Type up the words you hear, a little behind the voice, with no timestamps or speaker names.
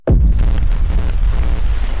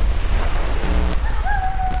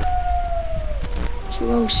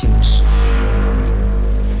Two oceans.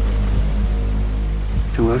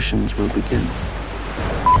 Two oceans will begin.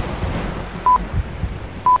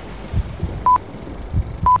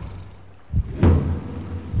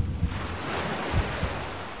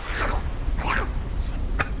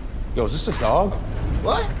 Yo, is this a dog?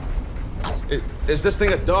 What? Is this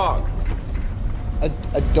thing a dog? A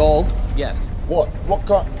dog? Yes. What? What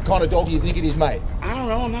kind of dog do you think it is, mate? I don't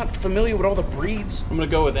know. I'm not familiar with all the breeds. I'm gonna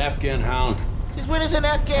go with Afghan Hound. Since when does an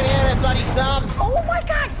Afghan hound have bloody thumbs? Oh my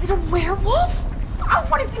god, is it a werewolf? I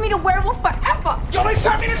wanted to meet a werewolf forever. Yo, they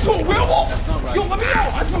turned me into a werewolf? Right. Yo, let me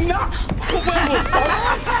out. I do not. I'm a werewolf, bro.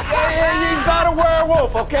 Yeah, he's not a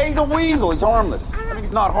werewolf, okay? He's a weasel. He's harmless. I mean,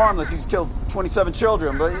 he's not harmless. He's killed 27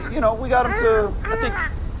 children, but, you know, we got him to... I think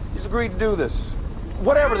he's agreed to do this.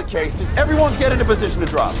 Whatever the case, just everyone get into position to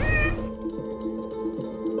drop.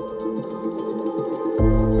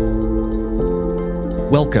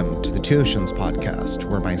 Welcome to the Two Oceans podcast,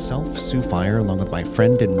 where myself, Sue Fire, along with my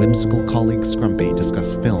friend and whimsical colleague Scrumpy,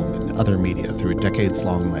 discuss film and other media through a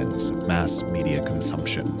decades-long lens of mass media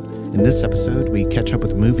consumption. In this episode, we catch up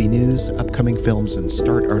with movie news, upcoming films, and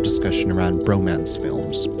start our discussion around bromance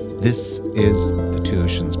films. This is the Two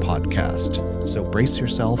Oceans podcast, so brace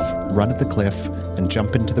yourself, run at the cliff, and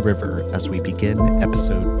jump into the river as we begin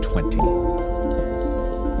episode 20.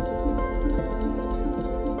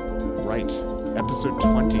 Right. Episode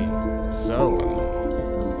 20.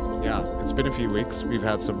 So, yeah, it's been a few weeks. We've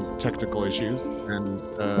had some technical issues and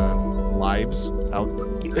lives out.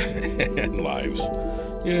 And lives.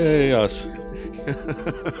 Yay, us.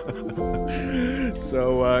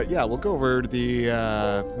 So, yeah, we'll go over the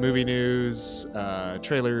movie news,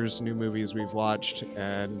 trailers, new movies we've watched,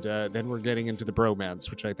 and then we're getting into the bromance,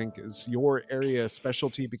 which I think is your area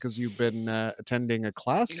specialty because you've been attending a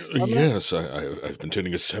class. Yes, I've been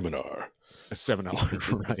attending a seminar. A seminar,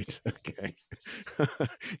 right? Okay.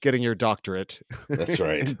 Getting your doctorate. That's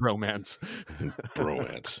right. In bromance.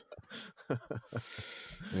 Bromance.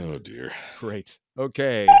 Oh dear. Great.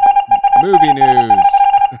 Okay. Movie news.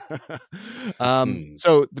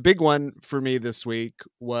 So the big one for me this week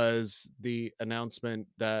was the announcement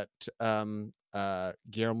that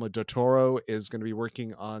Guillermo del Toro is going to be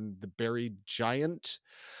working on The Buried Giant,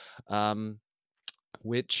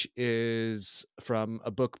 which is from a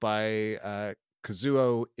book by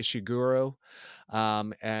Kazuo Ishiguro,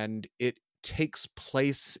 and it takes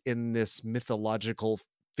place in this mythological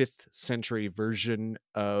 5th century version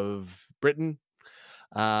of Britain,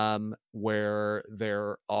 where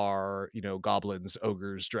there are, goblins,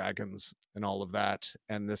 ogres, dragons, and all of that.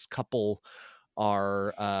 And this couple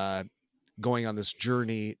are going on this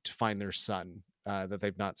journey to find their son that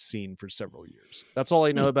they've not seen for several years. That's all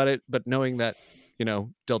I know about it. But knowing that,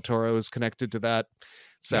 Del Toro is connected to that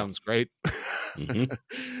sounds great.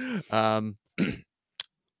 Mm-hmm.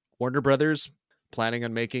 Warner Brothers planning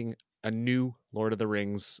on making a new Lord of the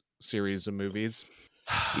Rings series of movies.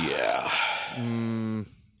 Yeah.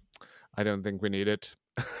 I don't think we need it.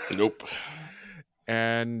 Nope.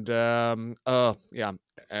 And yeah,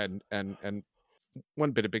 and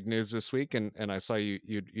one bit of big news this week, and I saw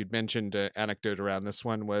you'd mentioned an anecdote around this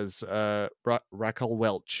one, was Raquel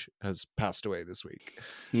Welch has passed away this week.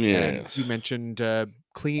 Yes. And you mentioned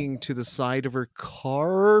clinging to the side of her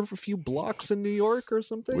car a few blocks in New York or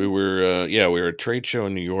something. We were we were at a trade show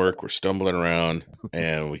in New York. We're stumbling around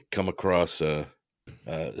and we come across a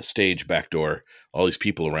stage back door, all these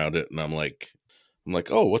people around it, and I'm like,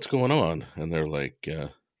 oh, what's going on? And they're like,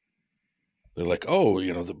 oh,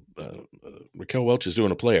 Raquel Welch is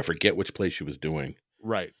doing a play. I forget which play she was doing.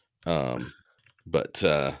 Right. But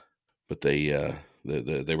they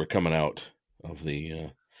were coming out of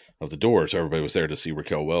the door, so everybody was there to see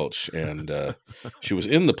Raquel Welch, and she was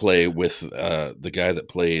in the play with the guy that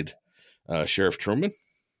played Sheriff Truman.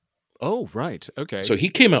 Oh, right. Okay. So he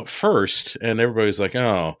came out first, and everybody's like,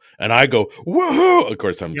 oh. And I go, woohoo! Of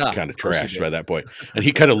course, I'm kind of trashed by that point. And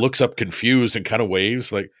he kind of looks up confused and kind of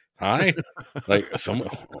waves like, hi? Like,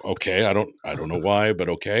 okay, I don't know why, but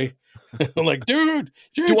okay. I'm like, dude,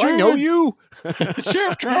 do I know you?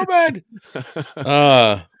 Sheriff Truman!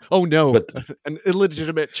 Oh, no. But, an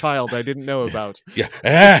illegitimate child I didn't know about.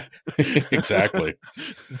 Yeah. Exactly.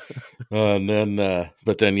 And then,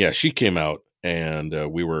 but then, yeah, she came out,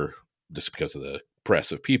 and we were, just because of the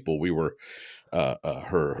press of people, we were,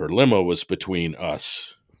 her limo was between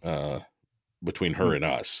us, between her and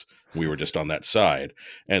us. We were just on that side.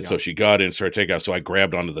 And so she got in, started taking off. So I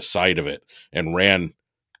grabbed onto the side of it and ran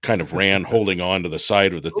holding on to the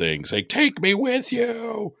side of the thing, saying, take me with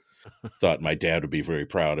you. Thought my dad would be very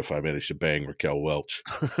proud if I managed to bang Raquel Welch.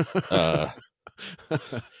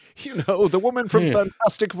 You know, the woman from Yeah.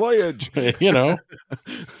 Fantastic Voyage. You know,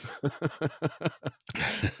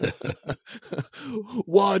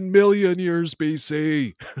 1,000,000 years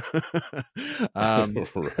BC.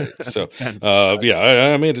 right. So, and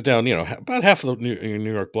yeah, I made it down. You know, about half of the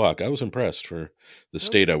New York block. I was impressed for the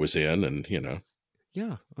state I was in, and you know,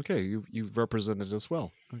 yeah, okay, you've represented us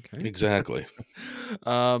well. Okay. exactly.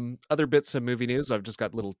 Other bits of movie news. I've just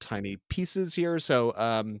got little tiny pieces here.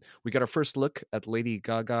 So, we got our first look at Lady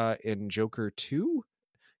Gaga in Joker 2.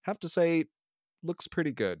 Have to say, looks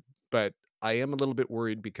pretty good, but I am a little bit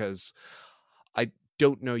worried because I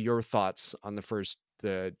don't know your thoughts on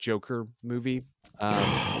the Joker movie. I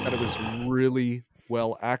thought it was really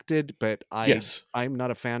well acted, but Yes. I'm not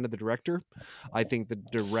a fan of the director. I think the The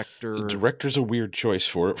director director's a weird choice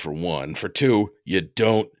for it, for one. For two, you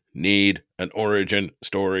don't need an origin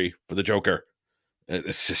story for the Joker.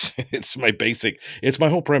 It's just, it's my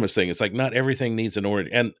whole premise thing. It's like not everything needs an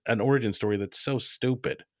origin story that's so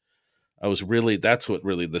stupid. That's what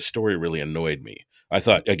really, the story really annoyed me. I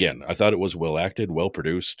thought it was well acted, well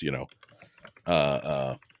produced, you know.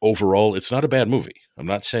 Overall, it's not a bad movie. I'm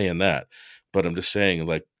not saying that, but I'm just saying,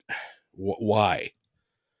 like, why?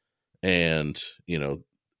 And you know,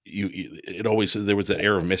 it always, there was that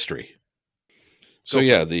air of mystery. So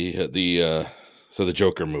yeah, the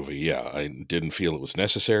Joker movie, yeah, I didn't feel it was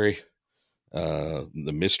necessary. The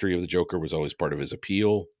mystery of the Joker was always part of his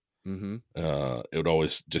appeal. Mm-hmm. It would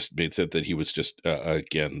always just made sense that he was just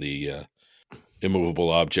again the immovable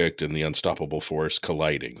object and the unstoppable force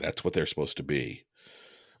colliding. That's what they're supposed to be.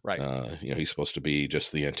 Right. You know, he's supposed to be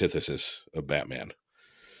just the antithesis of Batman.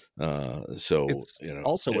 So It's you know,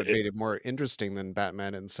 also what made it more interesting than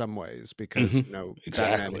Batman in some ways, because Mhm. you know,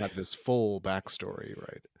 Exactly. Batman had this full backstory,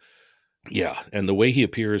 right? Yeah, and the way he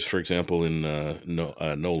appears, for example, in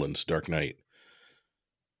Nolan's Dark Knight,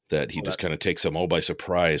 that he Oh, just kind of takes them all by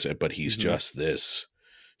surprise, but he's Mhm. just this.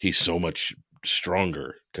 He's so much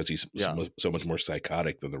stronger because he's Yeah. so much more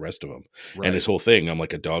psychotic than the rest of them. Right. And his whole thing, I'm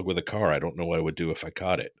like a dog with a car. I don't know what I would do if I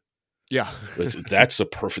caught it. Yeah. That's that's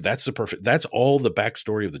all the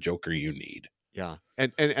backstory of the Joker you need. Yeah.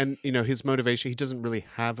 And you know, his motivation, he doesn't really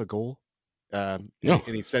have a goal. No, and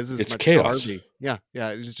he says as it's much to chaos. Harvey. Yeah,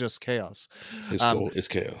 it's just chaos. His Um, goal is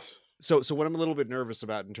chaos. so what I'm a little bit nervous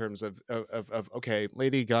about in terms of okay,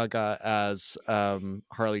 Lady Gaga as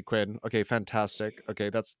Harley Quinn. Okay, fantastic. Okay,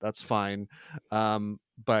 that's fine.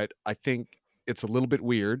 But I think it's a little bit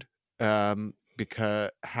weird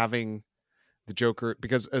because having the Joker,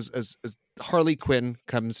 because as Harley Quinn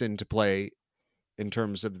comes into play in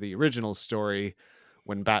terms of the original story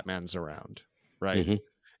when Batman's around, right? Mhm.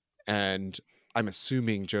 And I'm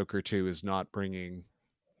assuming Joker 2 is not bringing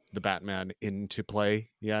the Batman into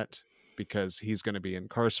play yet, because he's going to be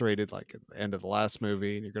incarcerated like at the end of the last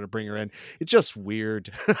movie, and you're going to bring her in. It's just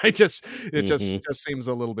weird. It just seems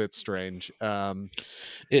a little bit strange.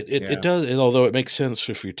 It does, although it makes sense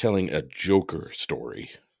if you're telling a Joker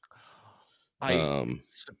story. I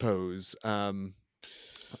suppose. I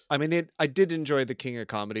mean, I did enjoy the King of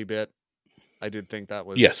Comedy bit. I did think that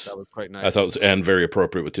was quite nice. I thought it was, and very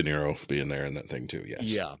appropriate with De Niro being there in that thing too. Yes,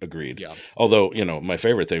 Yeah. agreed. Yeah. Although, you know, my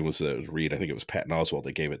favorite thing was Reed. I think it was Patton Oswalt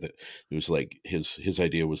that gave it. That it was like his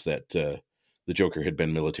idea was that the Joker had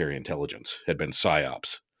been military intelligence, had been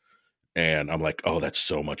psyops, and I'm like, oh, that's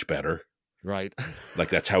so much better. Right. Like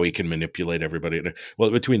that's how he can manipulate everybody.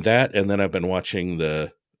 Well, between that and then I've been watching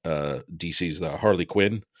the DC's the Harley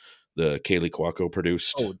Quinn, the Kaylee Cuoco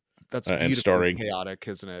produced. Oh, that's and beautifully starring, chaotic,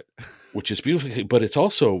 isn't it? which is beautiful, but it's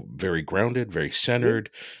also very grounded, very centered.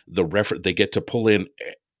 They get to pull in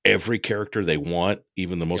every character they want,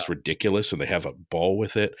 even the most ridiculous, and they have a ball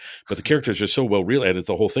with it. But the characters are so well real, and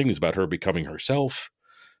the whole thing is about her becoming herself,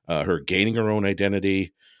 her gaining her own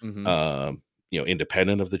identity, Mhm. you know,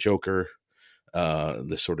 independent of the Joker.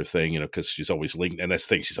 This sort of thing, you know, because she's always linked, and that's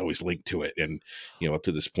the thing, she's always linked to it. And you know, up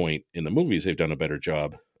to this point in the movies, they've done a better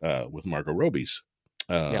job with Margot Robbie's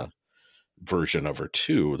version of her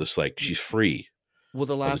too. This like she's free. Well,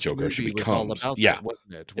 the last Joker movie she was all becomes. about Yeah, that,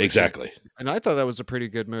 wasn't it? exactly. And I thought that was a pretty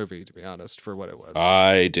good movie, to be honest, for what it was.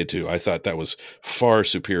 I did too. I thought that was far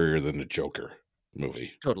superior than the Joker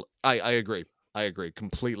movie. Totally. I agree. I agree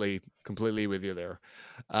completely with you there.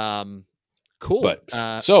 Cool.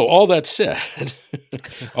 But so all that said,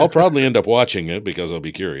 I'll probably end up watching it because I'll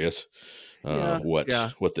be curious what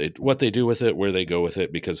they do with it, where they go with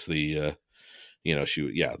it, because the you know,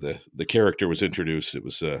 the character was introduced. It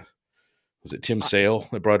was it Tim Sale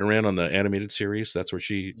that brought her in on the animated series? That's where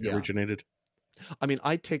she originated. I mean,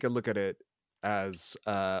 I take a look at it as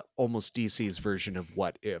almost DC's version of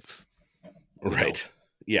What If. Right.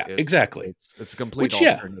 Yeah, exactly. It's a complete Which,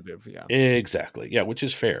 yeah. alternative. Yeah. Exactly. Yeah, which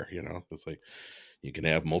is fair. It's like you can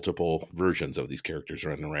have multiple versions of these characters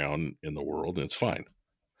running around in the world, and it's fine.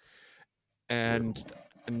 And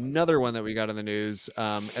another one that we got in the news,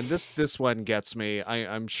 and this one gets me.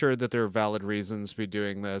 I'm sure that there are valid reasons to be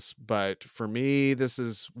doing this, but for me, this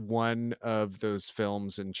is one of those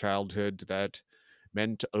films in childhood that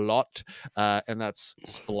meant a lot, and that's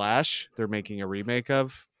Splash. They're making a remake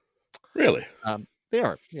of. Really? They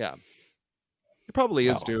are, yeah. It probably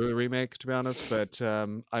is Wow. due a remake, to be honest, but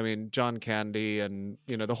I mean, John Candy and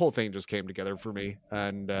the whole thing just came together for me,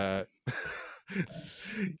 and I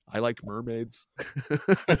like mermaids.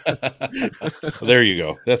 There you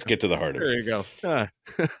go. Let's get to the heart of There it. you go. Ah.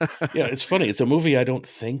 Yeah, it's funny. It's a movie I don't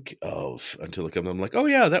think of until it comes. I'm like, oh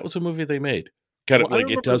yeah, that was a movie they made. Kind of Well, I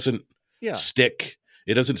like it remember- doesn't Yeah. stick.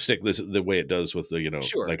 It doesn't stick the way it does with the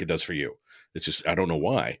Sure. like it does for you. It's just I don't know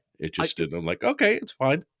why. It just didn't. I'm like, okay, it's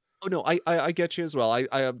fine. Oh no, I get you as well.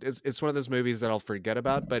 It's one of those movies that I'll forget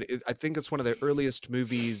about, but I think it's one of the earliest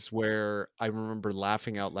movies where I remember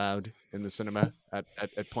laughing out loud in the cinema at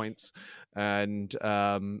points, and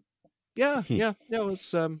yeah, no,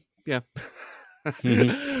 it's yeah.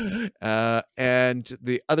 And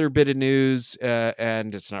the other bit of news,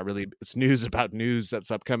 and it's news about news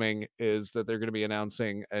that's upcoming, is that they're going to be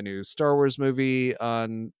announcing a new Star Wars movie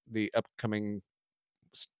on the upcoming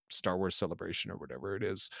Star Wars Celebration or whatever it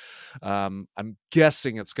is. I'm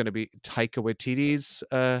guessing it's going to be Taika Waititi's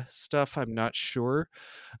stuff. I'm not sure.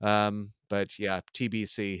 But yeah,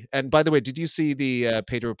 TBC. And by the way, did you see the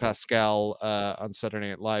Pedro Pascal on Saturday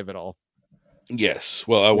Night Live at all? Yes.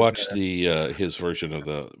 Well, I watched the his version of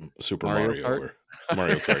the Super Mario Kart? or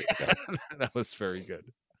Mario Kart. Yeah. That was very good.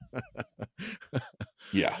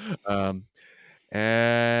 Yeah.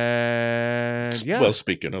 And yeah, Well,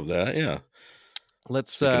 speaking of that, yeah.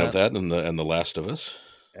 let's Speaking of that, and the Last of Us,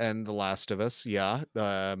 and The Last of Us, yeah,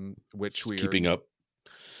 which we keeping are, up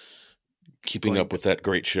going with that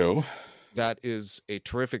great show. that is a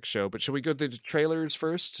terrific show. But should we go to the trailers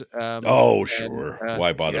first? Oh, sure.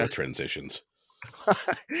 Why bother yeah. with transitions?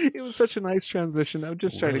 It was such a nice transition. I'm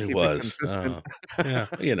just trying to keep it consistent.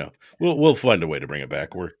 Yeah, we'll find a way to bring it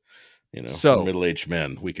back. We're So- middle-aged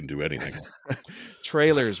men. We can do anything.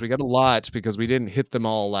 Trailers, we got a lot because we didn't hit them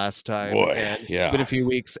all last time. Boy, and yeah. It's been a few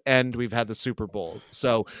weeks, and we've had the Super Bowl.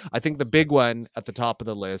 So I think the big one at the top of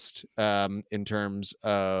the list, in terms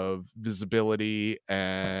of visibility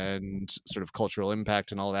and sort of cultural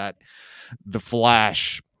impact and all that, The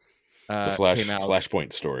Flash. The came out.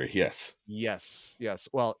 Flashpoint story. Yes, Yes.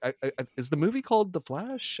 Well, is the movie called The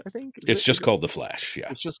Flash? I think it's just called The Flash. Yeah.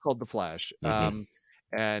 It's just called The Flash. Mhm.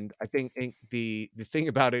 And I think the thing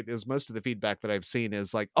about it is most of the feedback that I've seen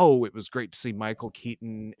is like, oh, it was great to see Michael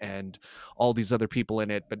Keaton and all these other people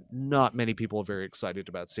in it, but not many people are very excited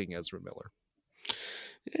about seeing Ezra Miller.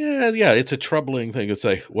 Yeah. It's a troubling thing. It's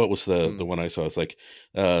like, what was the one I saw? It's like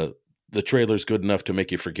the trailer's good enough to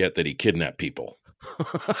make you forget that he kidnapped people.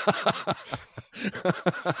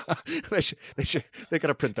 They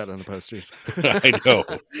gotta print that on the posters. I know.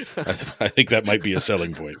 I think that might be a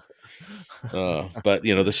selling point. But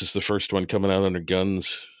this is the first one coming out under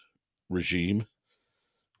Gunn's regime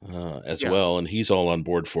as well, and he's all on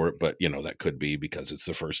board for it. But that could be because it's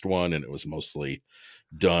the first one, and it was mostly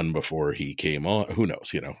done before he came on. Who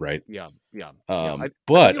knows? Right? Yeah.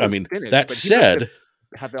 But it I was mean, finished, that but he must said,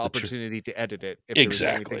 had the opportunity to edit it if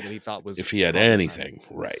exactly there was anything that he thought was if he had problematic. anything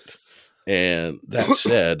right. And that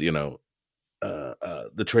said,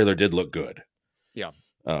 the trailer did look good. Yeah.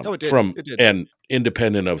 No, it did. It did. And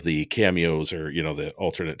independent of the cameos or the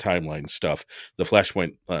alternate timeline stuff, the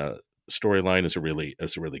Flashpoint storyline is a really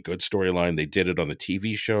good storyline. They did it on the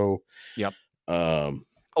TV show. Yep.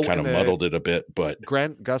 Kind of and muddled it a bit, but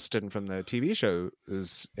Grant Gustin from the TV show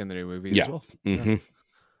is in the new movie Yeah. as well. mhm.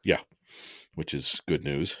 Yeah, which is good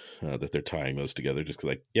news that they're tying those together. Just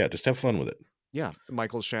just have fun with it. Yeah,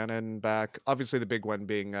 Michael Shannon back. Obviously, the big one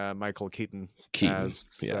being Michael Keaton as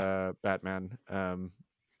Batman,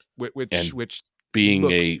 which Being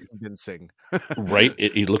looked convincing. right,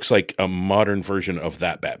 it looks like a modern version of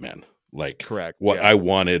that Batman. Like Correct. what yeah. I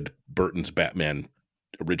wanted Burton's Batman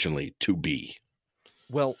originally to be.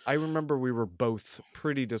 Well, I remember we were both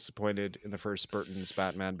pretty disappointed in the first Burton's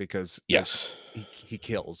Batman because Yes. he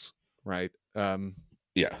kills, right?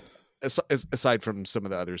 Yeah. Aside from some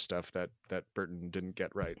of the other stuff that Burton didn't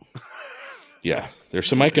get right. Yeah. There's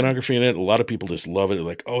some iconography in it. A lot of people just love it. They're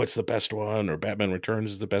like, oh, it's the best one, or Batman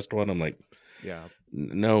Returns is the best one. I'm like, Yeah.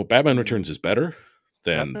 no, Batman Returns is better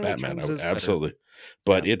than Batman Batman. Returns is better. Absolutely.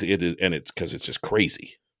 But Yeah. it is, and it's because it's just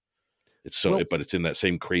crazy. It's so, Well- but it's in that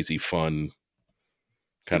same crazy fun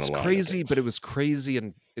kind It's of line. crazy, but it was crazy,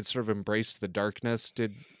 and it sort of embraced the darkness.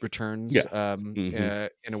 Did Returns, Yeah. Mhm.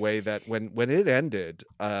 in a way that when it ended,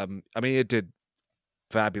 I mean, it did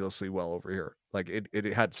fabulously well over here. Like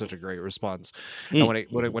it had such a great response, and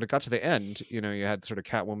Mm. when it got to the end, you had sort of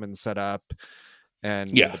Catwoman set up,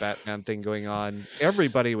 and Yeah. the Batman thing going on.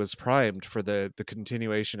 Everybody was primed for the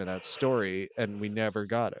continuation of that story, and we never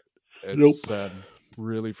got it. Nope. It's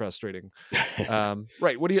really frustrating.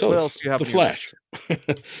 Right. What So, else do you have The on your Flash.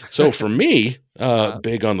 list? So for me, Uh-huh.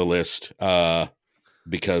 big on the list,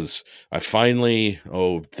 because I finally,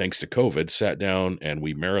 thanks to COVID, sat down and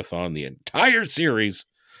we marathon the entire series,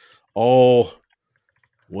 all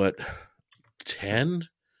 10?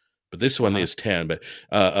 But this one is 10. But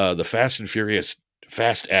the Fast and Furious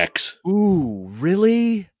Fast X. Ooh,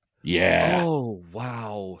 really? Yeah. Oh,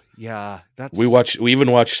 wow. Yeah, that's We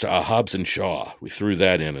even watched Hobbs and Shaw. We threw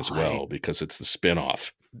that in as well because it's the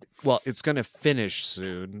spinoff. Well, it's going to finish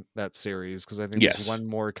soon, that series, because I think Yes. there's one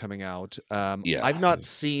more coming out. Yeah. I've not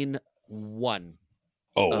seen one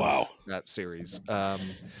Oh, of wow. that series.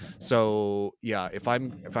 So yeah, if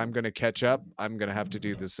I'm going to catch up, I'm going to have to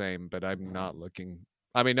do the same, but I'm not looking.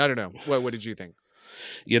 I mean, I don't know. What did you think?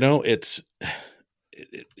 It's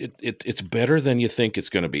better than you think it's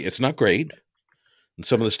going to be. It's not great. And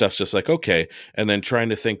some of the stuff's just like, okay. And then trying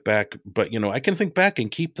to think back, but I can think back and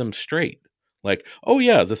keep them straight. Like, oh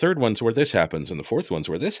yeah, the third one's where this happens, and the fourth one's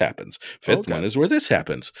where this happens. Fifth one is where this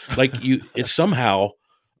happens. Like it's somehow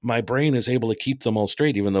my brain is able to keep them all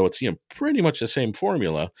straight, even though it's pretty much the same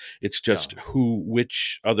formula. It's just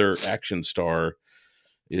which other action star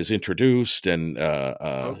is introduced, and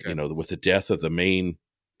with the death of the main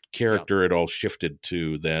character, it all shifted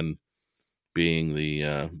to then being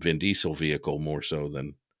the Vin Diesel vehicle more so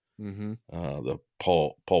than the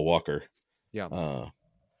Paul Walker. Yeah.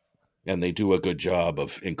 And they do a good job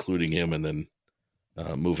of including him and then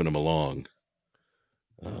moving him along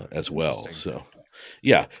as well. So,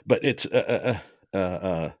 yeah, but it's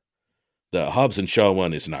the Hobbs and Shaw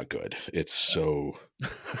one is not good. It's so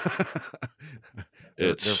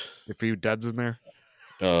There's a few duds in there.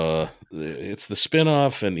 It's the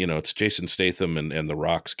spinoff, and it's Jason Statham and The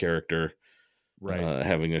Rock's character, right?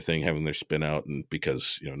 Having their spin out, and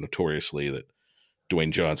because notoriously that Dwayne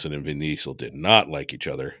Johnson and Vin Diesel did not like each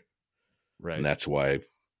other. Right. And that's why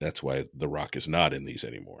The Rock is not in these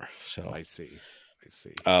anymore. So I see.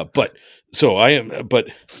 But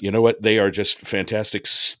you know what? They are just fantastic,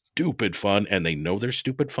 stupid fun, and they know they're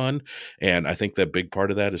stupid fun. And I think that big part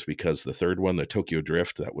of that is because the third one, the Tokyo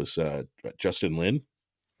Drift, that was Justin Lin.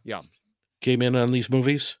 Yeah. Came in on these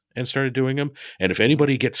movies and started doing them. And if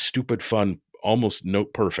anybody gets stupid fun almost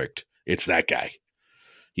note perfect, it's that guy.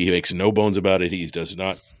 He makes no bones about it. He does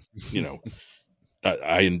not,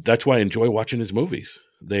 that's why I enjoy watching his movies.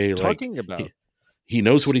 He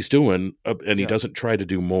knows what he's doing, and he doesn't try to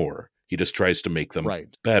do more. He just tries to make them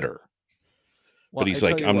better. Well, but he's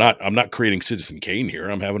like, I'm not creating Citizen Kane here.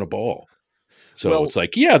 I'm having a ball. So it's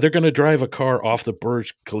like, yeah, they're going to drive a car off the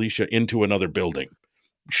Burj Khalifa into another building.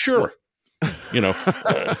 Sure. It's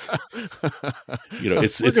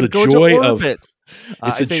the joy of it.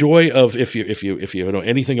 It's the joy of if you know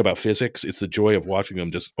anything about physics, it's the joy of watching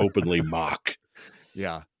them just openly mock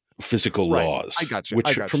physical laws. I got you.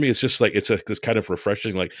 Which for me is just like it's kind of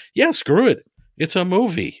refreshing. Like, yeah, screw it. It's a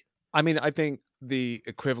movie. I mean, I think the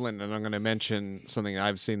equivalent, and I'm going to mention something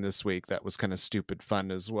I've seen this week that was kind of stupid fun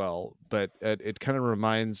as well, but it kind of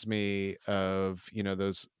reminds me of,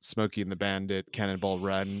 those Smokey and the Bandit, Cannonball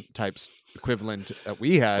Run types equivalent that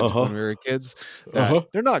we had when we were kids. They're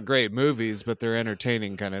not great movies, but they're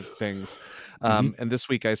entertaining kind of things. And this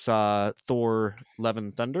week I saw Thor: Love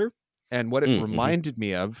and Thunder, and what it reminded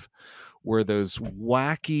me of were those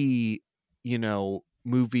wacky,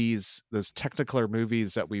 movies, those Technicolor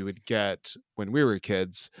movies that we would get when we were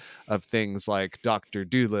kids, of things like Dr.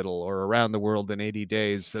 Dolittle or Around the World in 80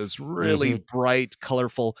 Days, those really bright,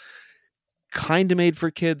 colorful, kind of made for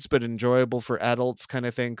kids but enjoyable for adults kind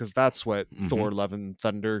of thing, because that's what Thor: Love and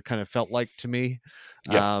Thunder kind of felt like to me.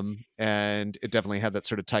 And it definitely had that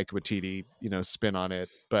sort of Taika Waititi spin on it,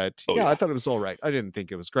 but I thought it was all right. I didn't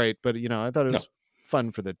think it was great, but I thought it was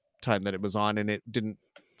fun for the time that it was on, and it didn't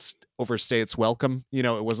overstay its welcome.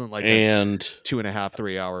 It wasn't like a 2.5,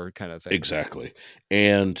 3 hour kind of thing. Exactly.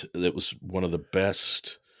 And it was one of the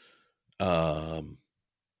best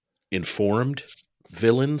informed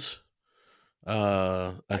villains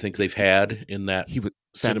I think they've had in that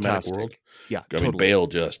cinematic world. Yeah, I mean, Bale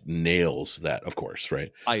just nails that, of course,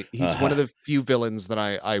 right? He's one of the few villains that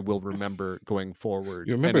I will remember going forward.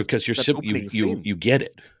 You remember because you get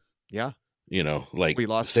it. Yeah. Like we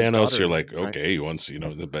lost Thanos, you're like, okay, he wants,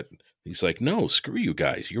 but He's like, no, screw you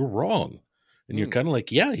guys, you're wrong. And you're kind of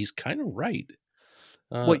like, yeah, he's kind of right.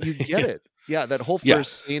 Well, you get it. Yeah, that whole Yeah.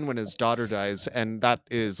 first scene when his daughter dies, and that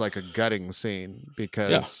is like a gutting scene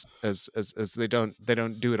because as they don't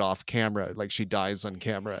do it off camera, like she dies on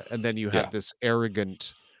camera, and then you have this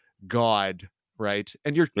arrogant god, right?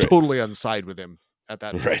 And you're totally on side with him at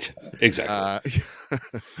that point. Right. Exactly.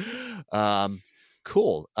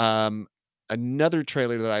 Cool. Another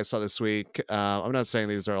trailer that I saw this week. I'm not saying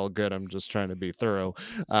these are all good. I'm just trying to be thorough.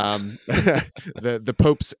 The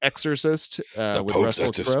Pope's Exorcist with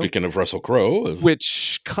Russell Crowe. Speaking of Russell Crowe,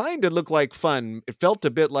 which kind of looked like fun. It felt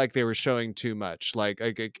a bit like they were showing too much. Like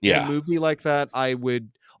in a movie like that,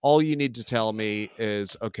 all you need to tell me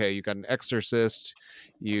is, okay, you got an exorcist.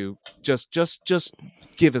 You just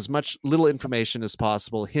give as much little information as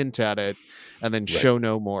possible, hint at it, and then show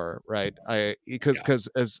no more. Right? Because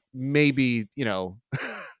as maybe,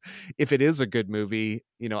 if it is a good movie,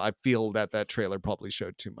 I feel that trailer probably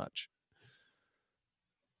showed too much.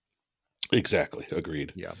 Exactly.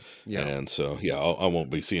 Agreed. Yeah. And so, I won't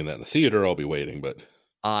be seeing that in the theater. I'll be waiting, but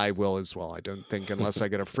I will as well. I don't think, unless I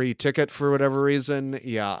get a free ticket for whatever reason.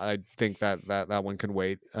 Yeah, I think that one can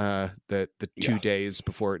wait. The 2 days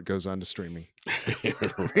before it goes on to streaming.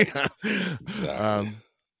 Exactly.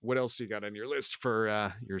 What else do you got on your list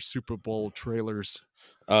for your Super Bowl trailers?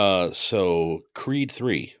 So Creed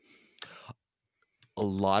 3. A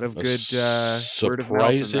lot of good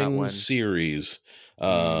surprising series.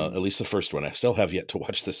 At least the first one. I still have yet to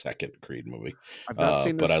watch the second Creed movie. I've not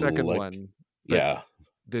seen the second one. Yeah.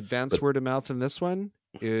 The advanced word of mouth in this one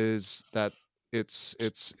is that it's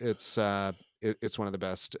one of the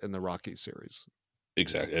best in the Rocky series.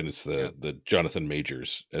 Exactly, and it's the Jonathan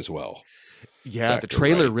Majors as well. Yeah, the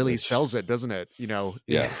trailer really sells it, doesn't it?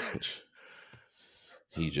 Yeah.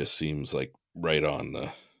 He just seems like right on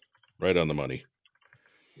the money.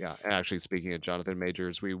 Yeah, and actually, speaking of Jonathan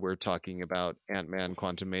Majors, we were talking about Ant-Man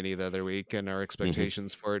Quantumania the other week and our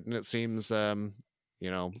expectations for it, and it seems that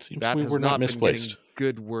has not been getting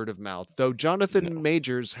good word of mouth. Though Jonathan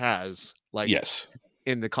Majors has,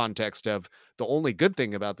 in the context of the only good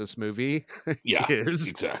thing about this movie is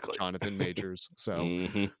exactly Jonathan Majors. So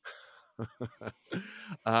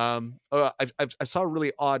I saw a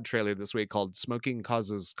really odd trailer this week called Smoking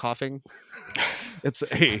Causes Coughing.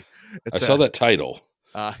 I saw that title.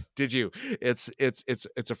 Did you? It's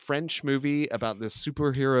a French movie about this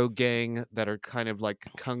superhero gang that are kind of like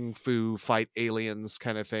kung fu fight aliens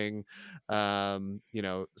kind of thing.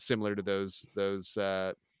 Similar to those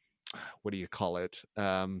what do you call it?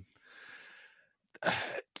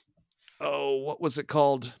 What was it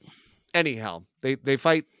called? Anyhow, they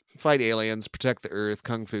fight aliens, protect the Earth,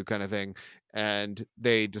 kung fu kind of thing, and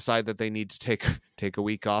they decide that they need to take a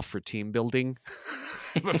week off for team building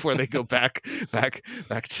before they go back to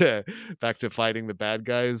fighting the bad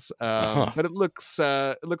guys. But it looks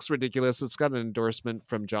ridiculous. It's got an endorsement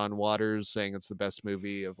from John Waters saying it's the best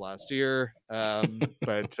movie of last year.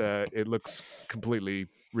 But it looks completely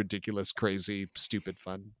ridiculous, crazy, stupid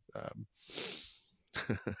fun.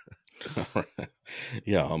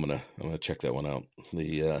 Yeah, I'm gonna check that one out.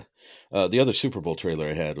 The other Super Bowl trailer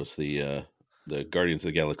I had was the Guardians of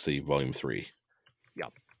the Galaxy Volume 3. Yeah.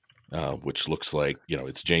 Which looks like,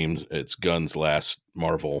 it's Gunn's last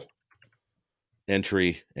Marvel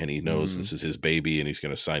entry, and he knows this is his baby, and he's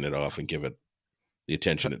going to sign it off and give it the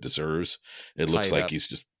attention it deserves. It looks like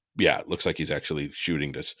it looks like he's actually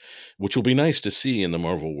shooting this, which will be nice to see in the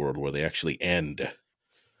Marvel world where they actually end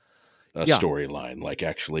a storyline, like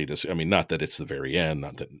actually not that it's the very end,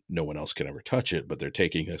 not that no one else can ever touch it, but they're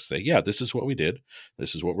taking us, say, this is what we did,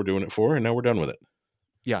 this is what we're doing it for, and now we're done with it.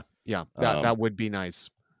 That would be nice.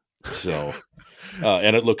 So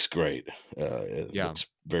and it looks great. It looks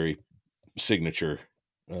very signature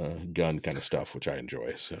Gunn kind of stuff, which I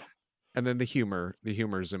enjoy. So, and then the humor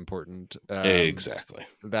is important. Exactly.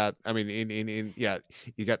 That,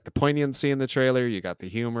 you got the poignancy in the trailer, you got the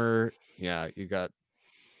humor, you got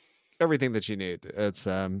everything that you need. It's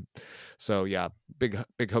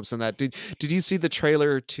big hopes on that. Did you see the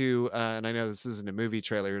trailer to and I know this isn't a movie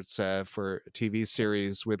trailer, it's for a TV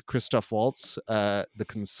series with Christoph Waltz, The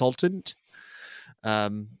Consultant,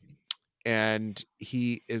 and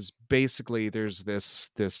he is basically, there's this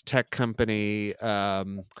tech company,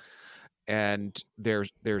 and their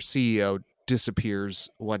CEO disappears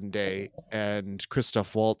one day, and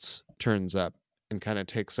Christoph Waltz turns up and kind of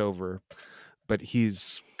takes over. But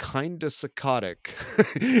he's kind of psychotic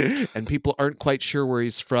and people aren't quite sure where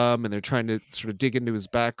he's from, and they're trying to sort of dig into his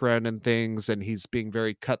background and things, and he's being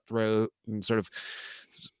very cutthroat and sort of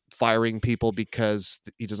firing people because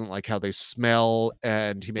he doesn't like how they smell,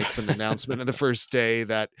 and he makes an announcement on the first day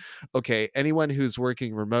that, okay, anyone who's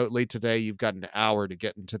working remotely today, you've got an hour to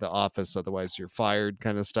get into the office, otherwise you're fired,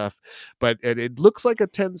 kind of stuff. But it looks like a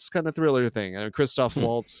tense kind of thriller thing, and Christoph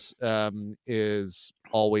Waltz is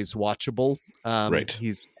always watchable. Right.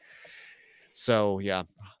 So yeah,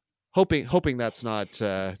 hoping that's not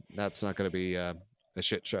going to be a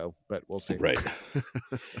shit show, but we'll see. Right.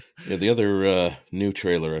 Yeah, the other new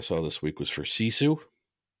trailer I saw this week was for Sisu.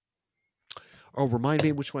 Oh, remind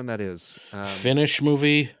me which one that is. Finnish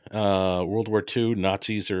movie, World War II.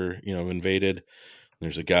 Nazis are invaded.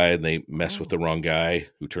 There's a guy, and they mess with the wrong guy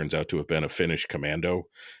who turns out to have been a Finnish commando,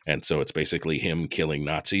 and so it's basically him killing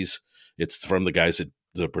Nazis. It's from the guys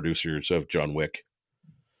the producers of John Wick.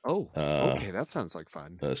 Oh, okay, that sounds like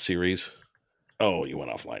fun. Series. Oh, you went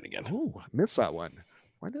offline again. Oh, I missed that one.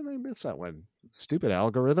 Why did I miss that one? Stupid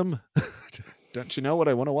algorithm. Don't you know what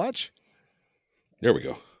I want to watch? There we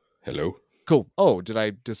go. Hello. Cool. Oh, did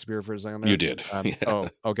I disappear for a second there? You did. Yeah. Oh,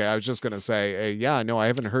 okay. I was just going to say, yeah, no, I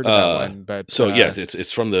haven't heard of that one. But so, yes,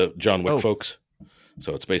 it's from the John Wick folks.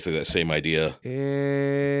 So it's basically that same idea.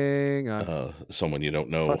 Hang on. Someone you don't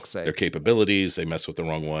know their capabilities. They mess with the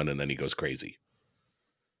wrong one, and then he goes crazy.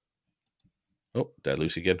 Oh, did I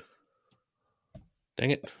lose you again?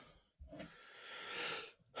 Dang it.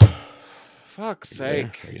 Fuck's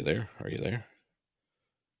sake. Are you there? Are you there?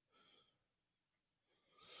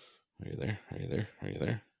 Are you there? Are you there? Are you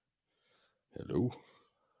there? Hello?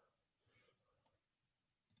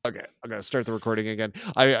 Okay, I'm going to start the recording again.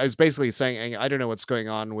 I was basically saying, I don't know what's going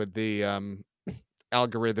on with the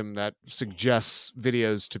algorithm that suggests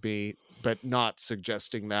videos to me, but not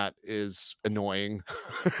suggesting that is annoying.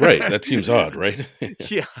 Right, that seems odd, right?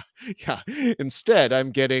 Yeah. Instead,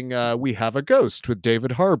 I'm getting We Have a Ghost with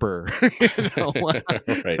David Harbour.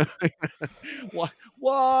 Right.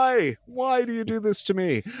 Why do you do this to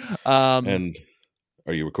me? And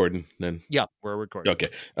are you recording then? Yeah, we're recording. Okay.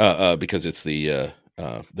 Because it's the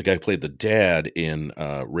guy who played the dad in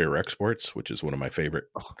Rare Exports, which is one of my favorite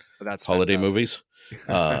holiday movies.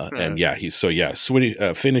 And yeah, he's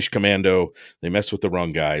Finnish commando. They mess with the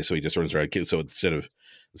wrong guy, so he just runs around. So instead of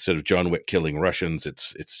John Wick killing Russians,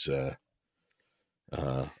 it's a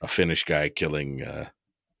Finnish guy killing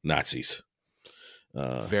Nazis.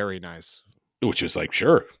 Very nice. Which is like,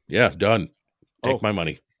 sure, yeah, done. Take my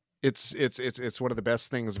money. It's one of the best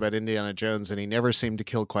things about Indiana Jones, and he never seemed to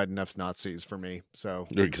kill quite enough Nazis for me. So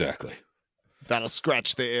exactly, that'll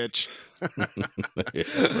scratch the itch.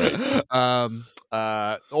 Yeah,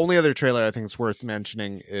 right. Only other trailer I think is worth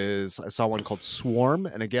mentioning is I saw one called Swarm,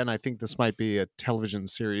 and again, I think this might be a television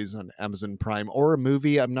series on Amazon Prime or a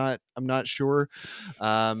movie. I'm not sure.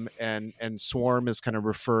 And Swarm is kind of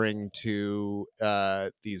referring to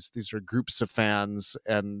these are groups of fans,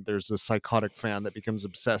 and there's a psychotic fan that becomes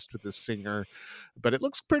obsessed with this singer, but it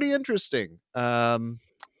looks pretty interesting.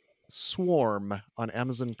 Swarm on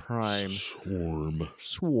Amazon Prime.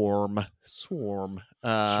 Swarm.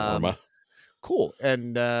 Cool.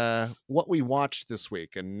 And what we watched this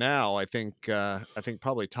week, and now I think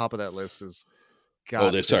probably top of that list is.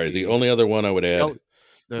 The only other one I would add,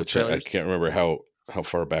 which I can't remember how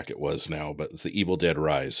far back it was now, but it's the Evil Dead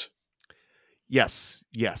Rise. Yes.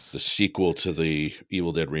 The sequel to the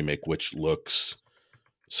Evil Dead remake, which looks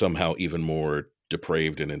somehow even more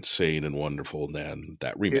depraved and insane and wonderful than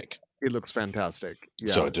that remake. It looks fantastic.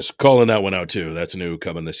 Yeah. So just calling that one out too. That's new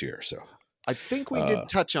coming this year. So I think we did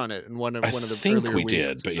touch on it in one of the earlier weeks. I think we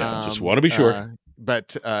did, but yeah, just want to be sure.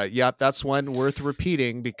 But yeah, that's one worth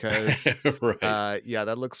repeating because right. Yeah,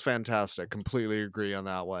 that looks fantastic. Completely agree on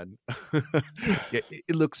that one. It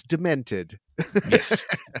looks demented. Yes.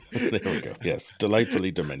 There we go. Yes,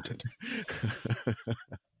 delightfully demented.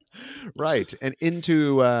 Right. And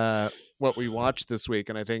into what we watched this week,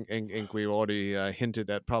 and I think we already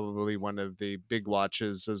hinted at probably one of the big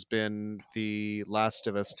watches has been the Last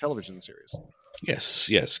of Us television series.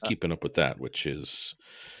 Yes, keeping up with that, which is,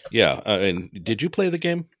 and did you play the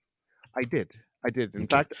game? I did. In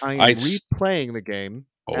fact, I am replaying the game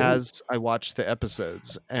as I watch the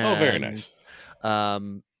episodes. And, very nice.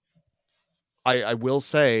 I will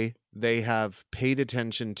say they have paid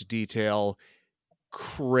attention to detail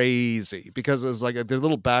crazy, because it's like their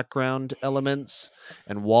little background elements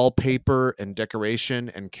and wallpaper and decoration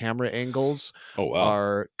and camera angles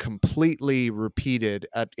are completely repeated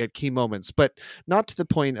at key moments, but not to the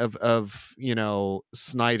point of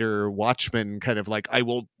Snyder Watchmen kind of like, I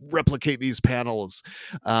will replicate these panels.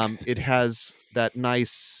 It has that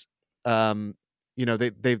nice they've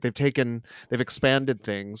expanded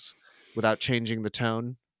things without changing the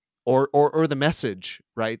tone or the message,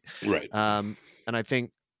 right? And I think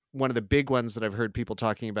one of the big ones that I've heard people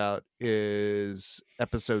talking about is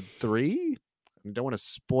episode 3. I don't want to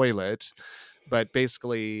spoil it, but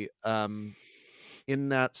basically, in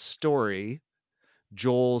that story,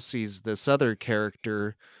 Joel sees this other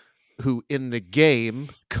character who in the game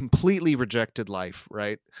completely rejected life,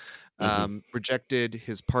 right? Rejected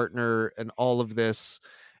his partner and all of this.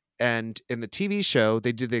 And in the TV show,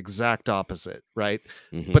 they did the exact opposite, right?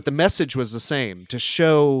 But the message was the same, to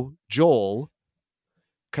show Joel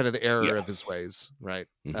kind of the error of his ways, right?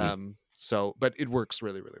 So, but it works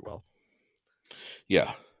really, really well.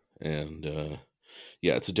 Yeah. And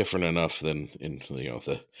it's different enough than in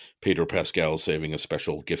the Pedro Pascal saving a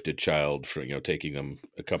special gifted child for taking them,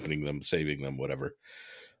 accompanying them, saving them, whatever,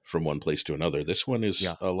 from one place to another. This one is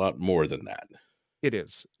a lot more than that. It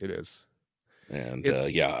is. And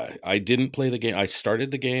I didn't play the game. I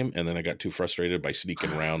started the game and then I got too frustrated by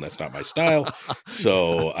sneaking around. That's not my style.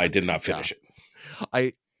 So I did not finish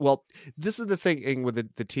it. Well, this is the thing with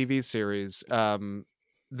the TV series.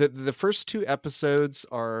 The first 2 episodes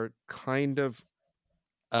are kind of,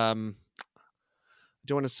 I don't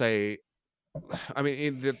want to say, I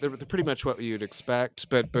mean, they're pretty much what you'd expect,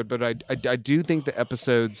 but I do think the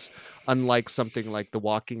episodes, unlike something like The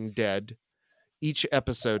Walking Dead, each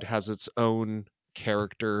episode has its own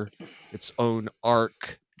character, its own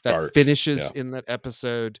arc that finishes in that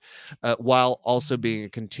episode, while also being a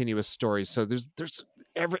continuous story. So there's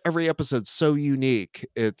every episode's so unique.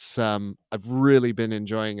 It's I've really been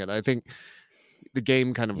enjoying it. I think the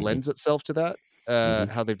game kind of lends itself to that,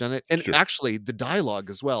 how they've done it, and actually the dialogue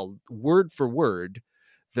as well, word for word.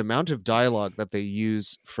 The amount of dialogue that they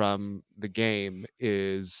use from the game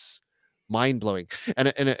is mind-blowing, and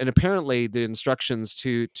apparently the instructions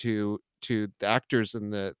to the actors in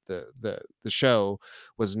the show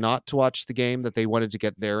was not to watch the game, that they wanted to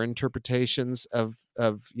get their interpretations of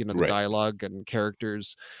the dialogue and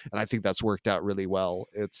characters, and I think that's worked out really well.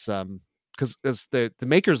 It's because the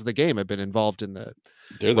makers of the game have been involved in they're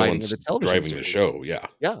the ones driving series. The show.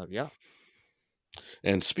 Yeah.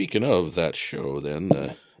 And speaking of that show,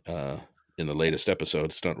 then in the latest episode,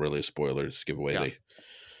 it's not really a spoiler, just give away.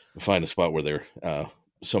 They find a spot where they're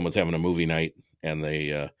someone's having a movie night, and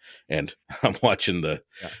they and I'm watching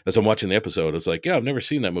as I'm watching the episode, it's like, I've never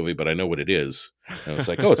seen that movie, but I know what it is. And it's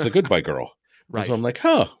like, it's The Goodbye Girl. Right. And so I'm like,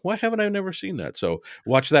 why haven't I never seen that? So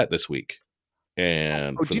watch that this week.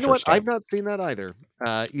 And do you know what? I've not seen that either.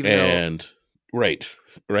 Right.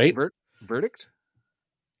 Verdict.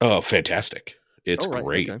 Oh, fantastic! It's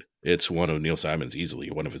great. Okay. It's one of Neil Simon's, easily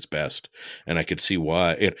one of his best, and I could see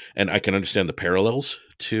why. And I can understand the parallels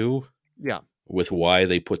too. Yeah. With why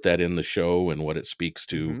they put that in the show and what it speaks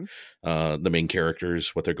to the main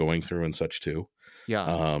characters, what they're going through and such too.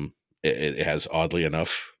 Yeah. It has, oddly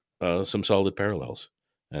enough, some solid parallels,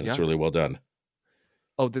 and it's really well done.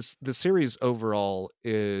 Oh, the series overall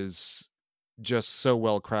is just so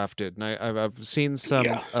well crafted, and I've seen some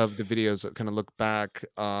of the videos that kind of look back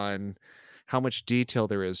on how much detail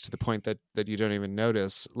there is, to the point that you don't even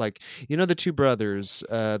notice. Like, the 2 brothers,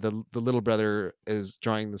 the little brother is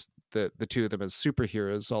drawing the 2 of them as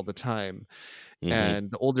superheroes all the time.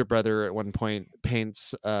 And the older brother at one point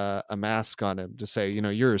paints a mask on him to say,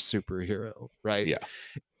 you're a superhero, right? Yeah.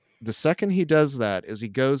 The second he does that is he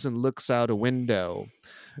goes and looks out a window,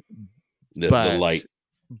 the light,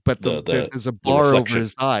 but there's a bar over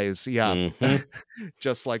his eyes. Yeah.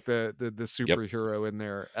 Just like the superhero in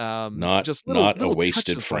there. Not a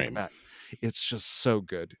wasted frame. Like, it's just so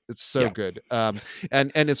good. It's so good.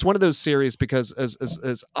 And it's one of those series, because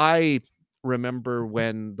as I remember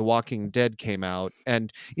when The Walking Dead came out,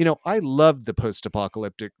 and I loved the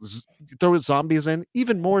post-apocalyptic, throw zombies in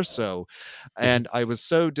even more so, and I was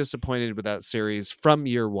so disappointed with that series from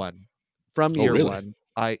year one. One,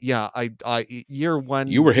 I year one.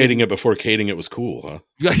 You were hating it before hating it was cool, huh?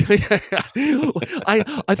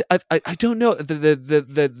 I don't know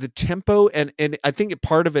the tempo, and I think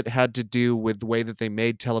part of it had to do with the way that they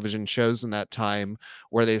made television shows in that time,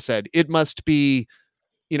 where they said it must be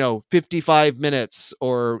 55 minutes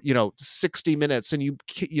or 60 minutes, and you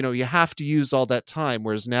have to use all that time,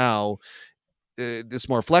 whereas now it's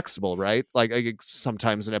more flexible, right? Like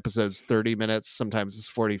sometimes an episode's 30 minutes, sometimes it's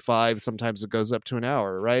 45, sometimes it goes up to an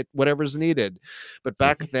hour, right? Whatever's needed. But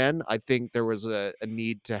back then, I think there was a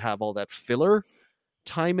need to have all that filler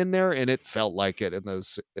time in there, and it felt like it in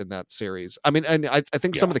that series. I mean, and I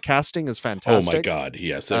think some of the casting is fantastic. Oh my God,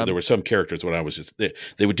 yes. There were some characters when I was just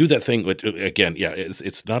they would do that thing with, again,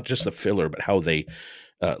 it's not just the filler, but how they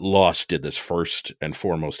Lost did this first and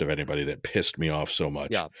foremost of anybody, that pissed me off so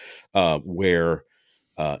much. Where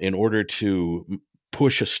in order to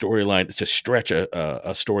push a storyline, to stretch a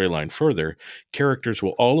storyline further, characters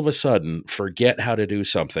will all of a sudden forget how to do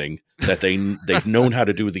something that they've known how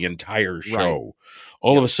to do the entire show.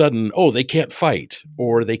 All of a sudden, they can't fight,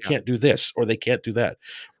 or they can't do this, or they can't do that,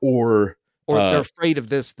 or they're afraid of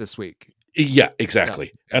this week. Yeah,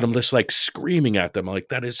 exactly. Yeah. And I'm just like screaming at them, like,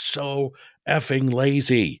 that is so effing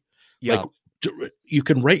lazy. Yeah. Like, you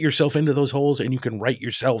can write yourself into those holes, and you can write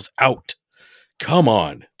yourselves out. Come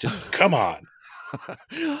on, just come on.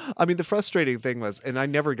 I mean, the frustrating thing was, and I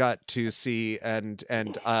never got to see, and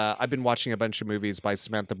I've been watching a bunch of movies by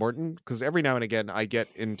Samantha Morton, because every now and again I get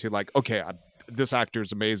into like, okay, this actor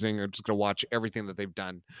is amazing. I'm just going to watch everything that they've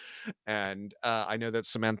done. And I know that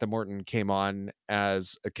Samantha Morton came on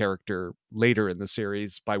as a character later in the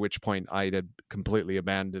series, by which point I had completely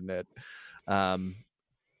abandoned it.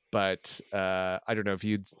 But I don't know if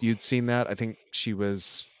you'd seen that. I think she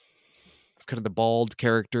was kind of the bald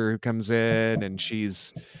character who comes in and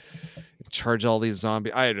she's in charge of all these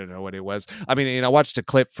zombies. I don't know what it was. I mean, I watched a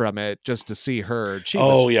clip from it just to see her. She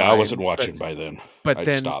was fine, I wasn't watching by then. But I'd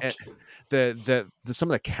then stopped. The some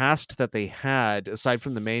of the cast that they had, aside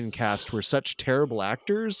from the main cast, were such terrible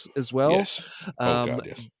actors as well. Yes. God,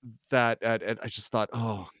 yes. That I just thought,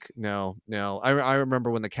 oh no. I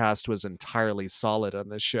remember when the cast was entirely solid on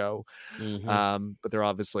this show, but they're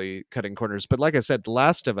obviously cutting corners. But like I said, The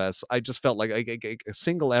Last of Us, I just felt like a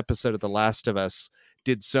single episode of The Last of Us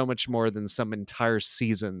did so much more than some entire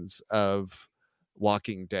seasons of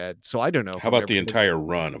Walking Dead. So I don't know. How about the entire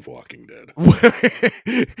run of Walking Dead?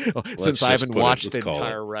 Since I haven't watched the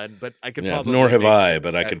entire run, but I could probably. Nor have I,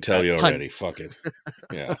 but I can tell you already. Fuck it.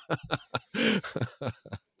 Yeah.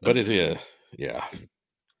 But it is. Yeah.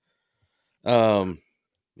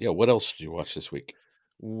 What else did you watch this week?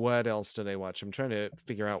 What else did I watch? I'm trying to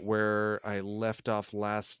figure out where I left off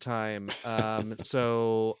last time.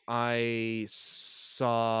 So I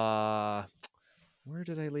saw. Where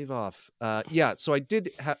did I leave off? So I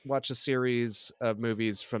did watch a series of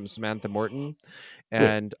movies from Samantha Morton.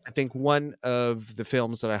 And I think one of the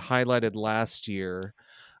films that I highlighted last year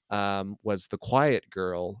was The Quiet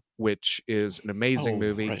Girl, which is an amazing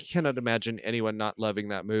movie. Right. Cannot imagine anyone not loving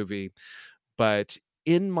that movie. But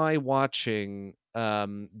in my watching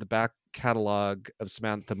the back catalog of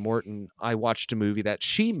Samantha Morton, I watched a movie that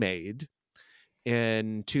she made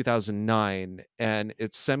in 2009, and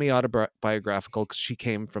it's semi-autobiographical because she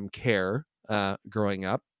came from care growing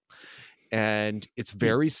up, and it's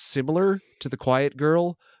very similar to The Quiet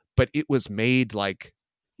Girl, but it was made like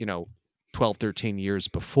 12-13 years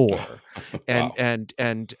before. And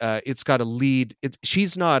it's got a lead.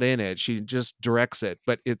 She's not in it, she just directs it,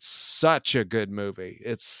 but it's such a good movie.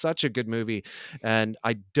 And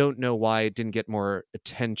I don't know why it didn't get more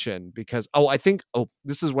attention, because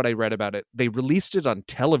this is what I read about it. They released it on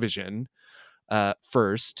television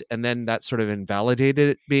first, and then that sort of invalidated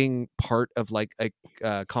it being part of like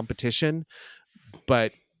a competition,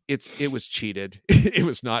 but it was cheated. It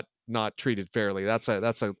was not treated fairly. That's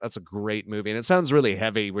a great movie, and it sounds really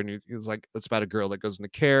heavy when it's about a girl that goes into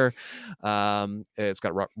care. It's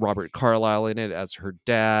got Robert Carlyle in it as her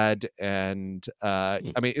dad, and I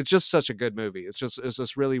mean, it's just such a good movie. It's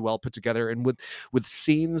just really well put together, and with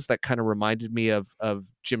scenes that kind of reminded me of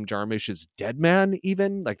Jim Jarmusch's Dead Man.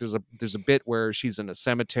 Even like there's a bit where she's in a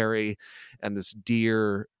cemetery, and this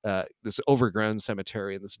deer, this overgrown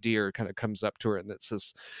cemetery, and this deer kind of comes up to her, and it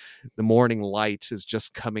says the morning light is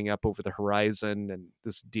just coming up over the horizon, and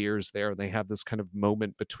this deer's there, and they have this kind of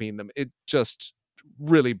moment between them. It just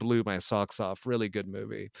really blew my socks off. Really good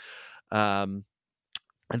movie. And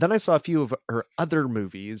then I saw a few of her other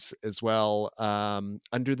movies as well.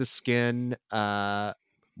 Under the Skin,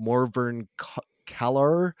 Morvern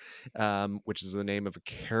Callar, which is the name of a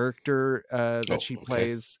character that she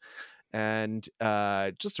plays, and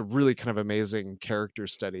just a really kind of amazing character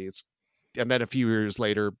study. And then a few years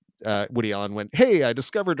later, Woody Allen went, "Hey, I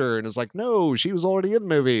discovered her," and was like, "No, she was already in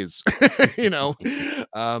movies," because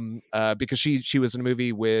she was in a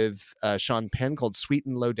movie with Sean Penn called Sweet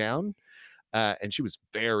and Low Down, and she was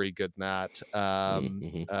very good in that.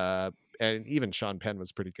 And even Sean Penn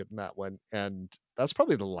was pretty good in that one. And that's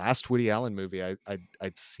probably the last Woody Allen movie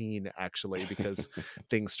I'd seen, actually, because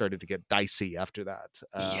things started to get dicey after that.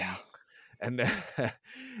 And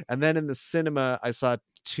then in the cinema, I saw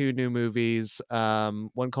two new movies.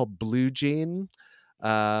 One called Blue Jean,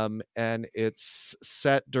 and it's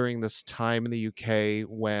set during this time in the UK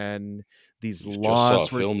when these laws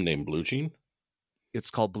just saw a film named Blue Jean.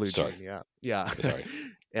 It's called Blue Jean. Yeah. Sorry.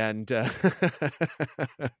 And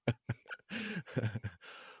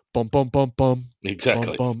bum bum bum bum.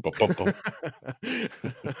 Exactly. Bum, Bum,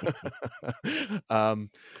 bum,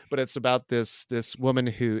 but it's about this woman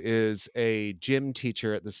who is a gym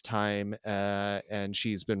teacher at this time, and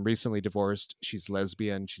she's been recently divorced. She's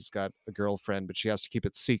lesbian. She's got a girlfriend, but she has to keep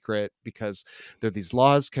it secret because there are these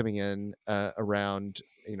laws coming in around,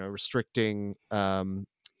 restricting,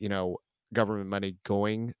 government money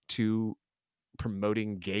going to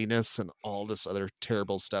promoting gayness and all this other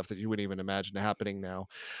terrible stuff that you wouldn't even imagine happening now.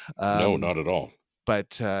 no, not at all.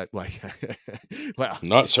 But well,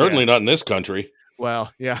 Certainly not in this country.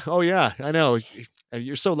 Well, yeah. Oh, yeah. I know.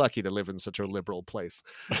 You're so lucky to live in such a liberal place.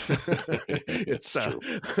 It's true.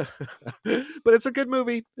 But it's a good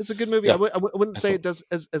movie. It's a good movie. Yeah. I wouldn't say it does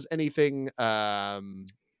as anything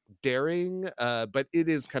daring, but it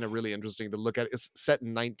is kind of really interesting to look at. It's set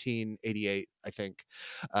in 1988, I think,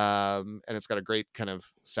 and it's got a great kind of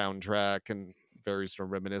soundtrack and very sort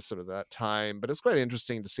of reminiscent of that time. But it's quite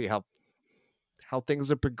interesting to see how things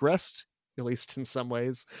have progressed, at least in some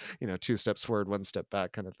ways. 2 steps forward, 1 step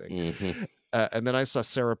back, kind of thing. Mm-hmm. And then I saw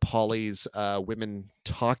Sarah Polley's Women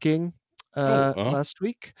Talking last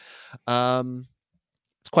week.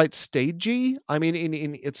 It's quite stagey. I mean,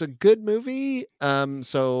 it's a good movie.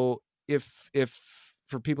 So if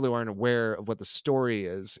for people who aren't aware of what the story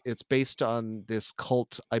is, it's based on this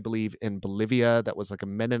cult, I believe, in Bolivia that was like a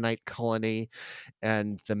Mennonite colony,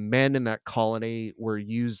 and the men in that colony were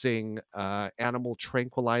using animal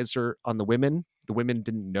tranquilizer on the women. The women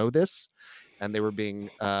didn't know this, and they were being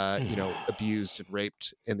abused and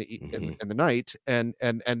raped in the night. And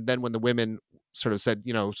then when the women sort of said,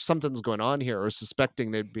 something's going on here, or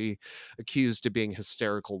suspecting they'd be accused of being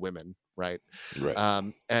hysterical women, right?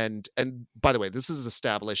 And by the way, this is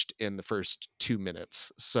established in the first 2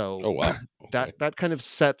 minutes, so oh wow, okay. that kind of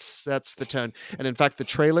sets the tone. And in fact, the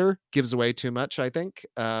trailer gives away too much, I think.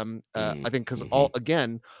 I think because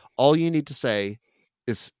all you need to say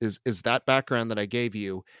is that background that I gave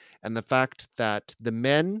you, and the fact that the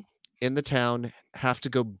men in the town have to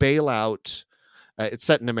go bail out. It's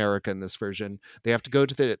set in America in this version. They have to go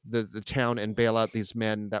to the town and bail out these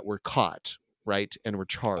men that were caught, right, and were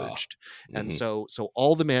charged. And so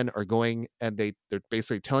all the men are going, and they're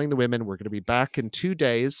basically telling the women, we're going to be back in 2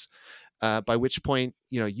 days, by which point,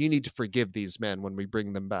 you need to forgive these men when we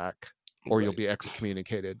bring them back, or you'll be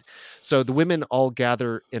excommunicated. So the women all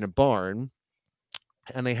gather in a barn,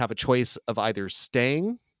 and they have a choice of either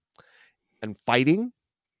staying and fighting,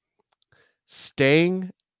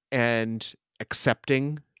 staying and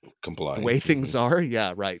accepting comply the way things are,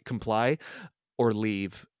 comply, or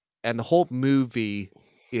leave. And the whole movie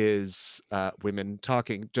is women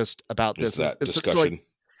talking just about this. That it's discussion.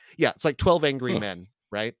 It's like 12 Angry Men,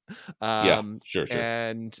 right? Sure.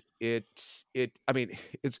 And it's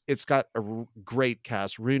got a great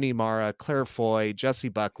cast: Rooney Mara, Claire Foy, Jesse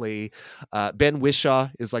Buckley, Ben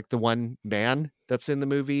Whishaw is like the one man that's in the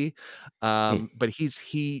movie, but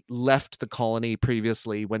he left the colony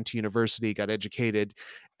previously, went to university, got educated,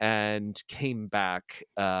 and came back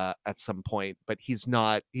at some point, but he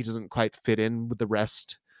doesn't quite fit in with the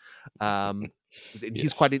rest.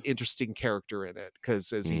 He's quite an interesting character in it,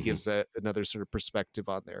 because as he gives another sort of perspective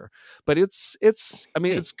on there. But it's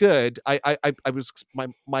good. I was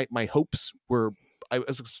my hopes were, I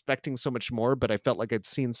was expecting so much more, but I felt like I'd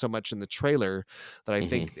seen so much in the trailer that I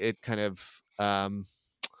think it kind of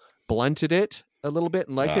blunted it a little bit.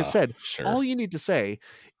 And like I said, all you need to say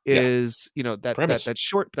is that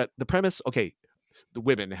the premise. Okay, the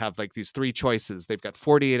women have like these 3 choices. They've got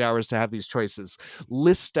 48 hours to have these choices.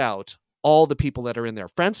 List out all the people that are in there,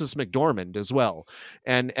 Frances McDormand as well,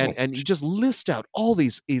 and you just list out all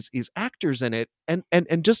these actors in it,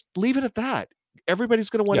 and just leave it at that.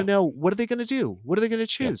 Everybody's going to want to know, what are they going to do? What are they going to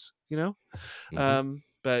choose?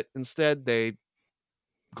 But instead they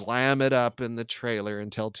glam it up in the trailer and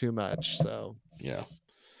tell too much. So oh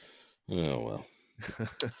well.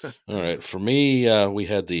 All right, for me, we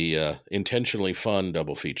had the intentionally fun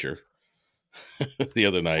double feature the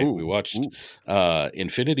other night. We watched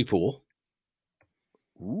Infinity Pool.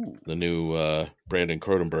 The new Brandon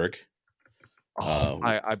Cronenberg.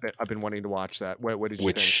 I've been wanting to watch that. What did you think?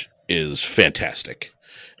 Which is fantastic,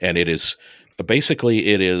 and it is basically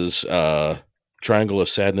Triangle of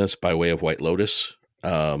Sadness by way of White Lotus.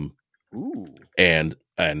 And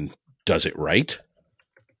does it right.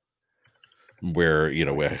 Where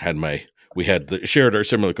we shared our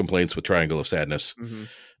similar complaints with Triangle of Sadness.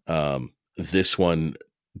 This one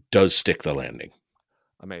does stick the landing.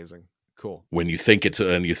 Amazing. Cool. When you think it's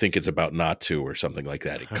about not to, or something like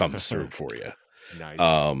that, it comes through for you.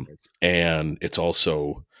 Nice. And it's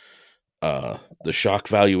also the shock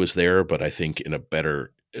value is there, but I think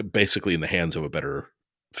basically in the hands of a better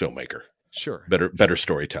filmmaker, Sure. better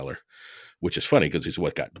storyteller. Which is funny because he's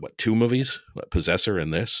got 2 movies, Possessor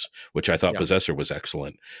and this, which I thought Possessor was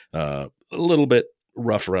excellent. A little bit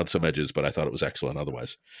rough around some edges, but I thought it was excellent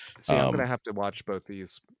otherwise. See, I'm gonna have to watch both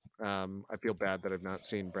these. I feel bad that I've not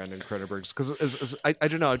seen Brandon Cronenberg's because I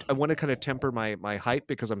don't know. I want to kind of temper my hype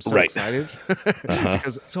because I'm so excited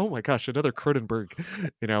because it's, oh my gosh, another Cronenberg,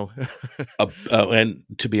 you know. And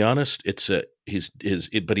to be honest, it's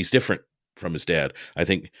but he's different from his dad, I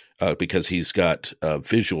think, because he's got a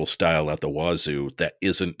visual style at the wazoo that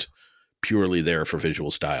isn't purely there for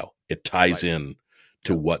visual style. It ties in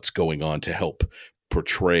to what's going on to help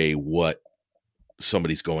portray what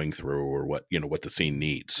somebody's going through or what the scene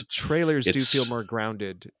needs. Trailers do feel more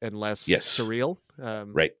grounded and less surreal.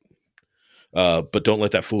 Right. But don't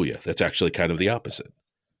let that fool you. That's actually kind of the opposite.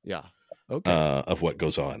 Yeah. Okay. Of what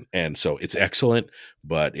goes on. And so it's excellent,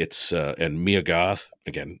 but it's, and Mia Goth,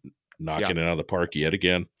 again, knocking it out of the park yet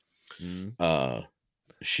again.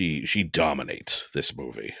 She dominates this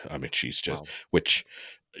movie. I mean, she's just, which,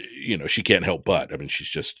 she can't help but. I mean, she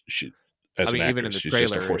as an actress, even in the she's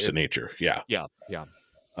trailer, just a force of nature. Yeah.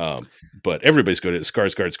 But everybody's good at it.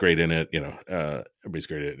 Skarsgård's great in it. Everybody's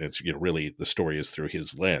great at it. It's really the story is through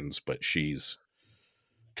his lens, but she's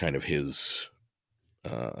kind of his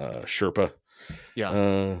Sherpa,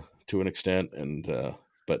 to an extent, and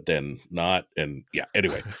but then not. And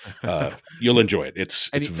anyway, you'll enjoy it. It's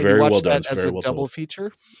very well done. As a double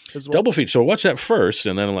feature as well. Double feature. So watch that first,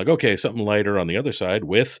 and then I'm like, okay, something lighter on the other side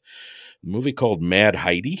with a movie called Mad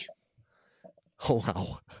Heidi. Oh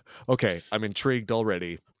wow. Okay, I'm intrigued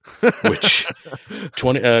already. Which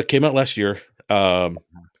came out last year.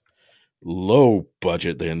 Low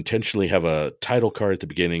budget. They intentionally have a title card at the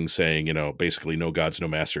beginning saying, basically no gods, no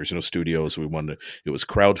masters, no studios. It was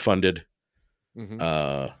crowdfunded,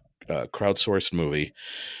 crowdsourced movie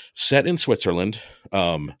set in Switzerland.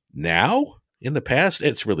 Now, in the past,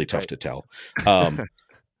 it's really tough to tell.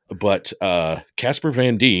 But Casper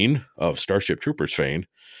Van Dien of Starship Troopers fame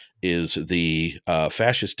is the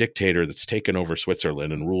fascist dictator that's taken over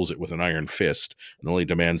Switzerland and rules it with an iron fist and only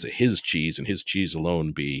demands that his cheese and his cheese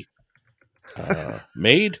alone be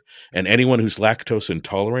made, and anyone who's lactose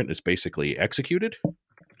intolerant is basically executed.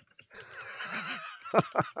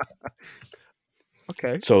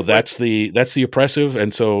 Okay. So that's the oppressive,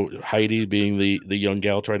 and so Heidi being the young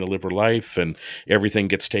gal trying to live her life, and everything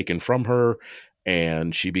gets taken from her,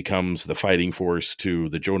 and she becomes the fighting force to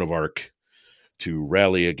the Joan of Arc to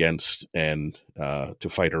rally against and to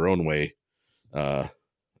fight her own way,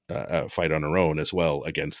 fight on her own as well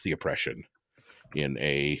against the oppression in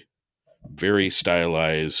a very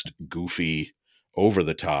stylized, goofy, over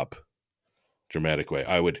the top, dramatic way.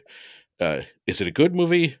 Is it a good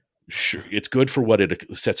movie? Sure. It's good for what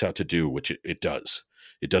it sets out to do, which it does.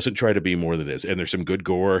 It doesn't try to be more than it is. And there's some good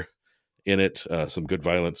gore in it, some good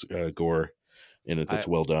violence gore in it that's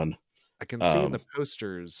well done. I can see in the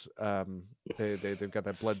posters, they've got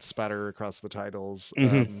that blood spatter across the titles.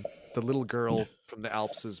 Mm-hmm. The little girl from the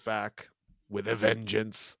Alps is back with a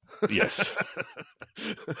vengeance. Yes.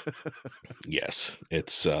 Yes.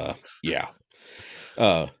 It's I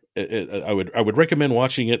would recommend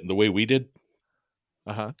watching it the way we did.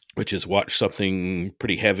 Which is watch something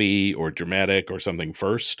pretty heavy or dramatic or something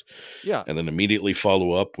first. Yeah. And then immediately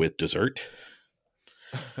follow up with dessert.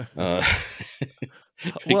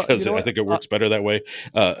 Because I think it works better that way.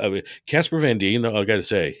 Casper Van Dien, I got to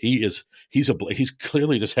say, he's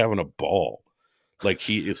clearly just having a ball.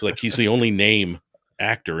 It's like he's the only name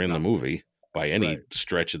actor in the movie by any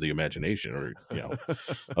stretch of the imagination or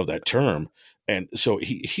of that term, and so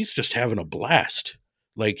he's just having a blast.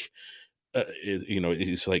 He's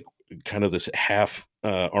like kind of this half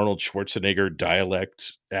Arnold Schwarzenegger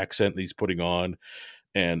dialect accent that he's putting on.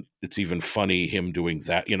 And it's even funny him doing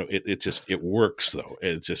that. It works though.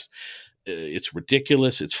 It's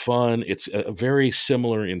ridiculous. It's fun. It's very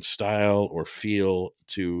similar in style or feel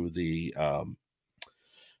to the,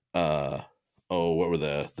 what were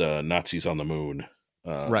the Nazis on the Moon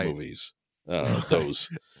movies? Those.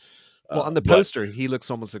 Well, on the poster, he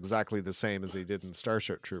looks almost exactly the same as he did in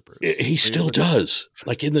Starship Troopers. He still does.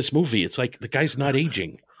 Like in this movie, it's like the guy's not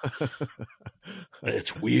aging.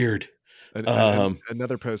 It's weird.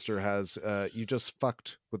 Another poster has "You just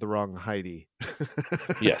fucked with the wrong Heidi."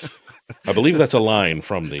 Yes, I believe that's a line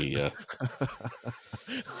from the.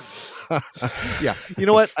 Yeah, you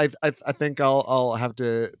know what? I think I'll have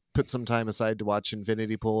to put some time aside to watch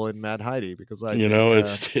Infinity Pool and Mad Heidi because I,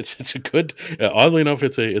 it's a good. Oddly enough,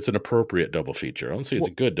 it's an appropriate double feature. I don't say it's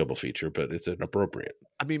a good double feature, but it's an appropriate.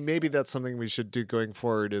 I mean, maybe that's something we should do going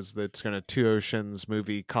forward. Is that kind of Two Oceans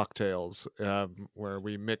movie cocktails, where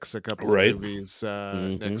we mix a couple of movies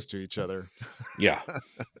next to each other. Yeah.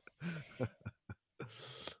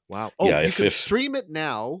 Wow. Oh, you can stream it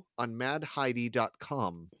now on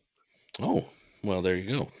madheidi.com. Oh, well, there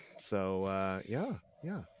you go. So, yeah.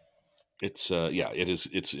 It's it is.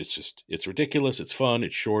 It's ridiculous. It's fun.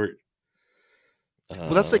 It's short. Well,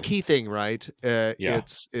 that's the key thing, right?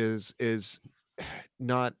 It's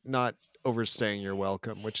not overstaying your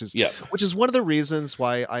welcome, which is one of the reasons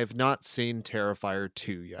why I've not seen Terrifier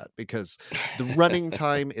 2 yet, because the running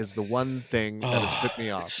time is the one thing that has put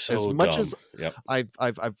me off. So as much dumb. as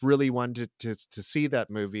I've really wanted to see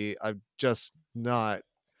that movie, I've just not.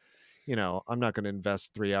 I'm not going to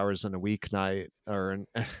invest 3 hours in a weeknight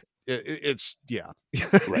it's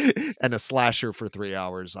right. And a slasher for 3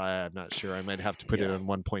 hours. I'm not sure. I might have to put it on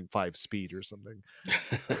 1.5 speed or something.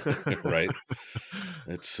 Right.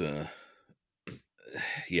 It's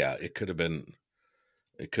it could have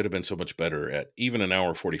been so much better at even an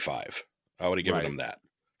hour 45. I would have given them that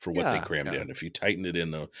for what they crammed in. If you tightened it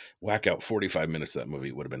in the whack out 45 minutes of that movie,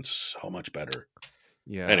 it would have been so much better.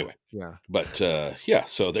 Yeah. Anyway. Yeah. But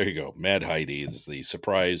so there you go. Mad Heidi is the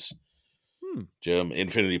surprise. Jim,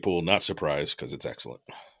 Infinity Pool, not surprised because it's excellent.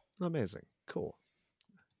 Amazing. Cool.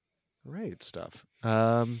 Great stuff.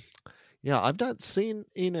 I've not seen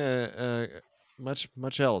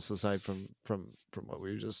much else aside from what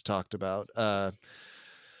we just talked about.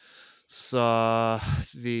 Saw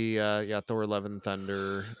the Thor: Love and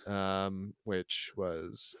Thunder, which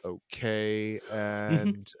was okay,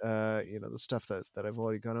 and the stuff that I've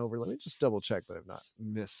already gone over. Let me just double check that I've not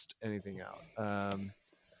missed anything out.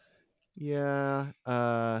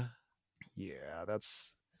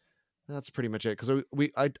 That's pretty much it, because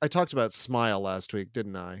I talked about Smile last week,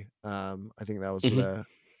 didn't I? I think that was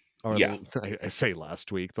I say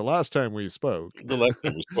last week, the last time we spoke. On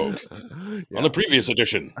the previous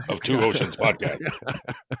edition of Two Oceans podcast.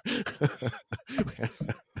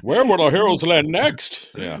 Where will our heroes land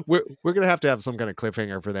next? Yeah, we're gonna have to have some kind of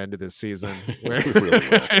cliffhanger for the end of this season. Where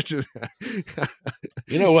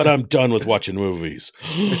you know what? I'm done with watching movies.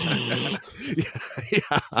 And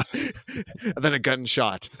then a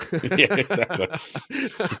gunshot. Yeah, exactly.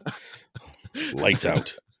 Lights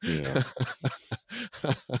out. Yeah.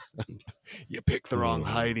 You picked the wrong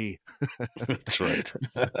Heidi. That's right.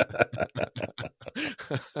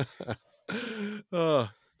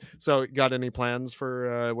 So, got any plans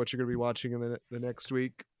for what you're going to be watching in the next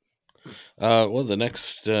week? Well, the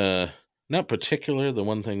next, not particular. The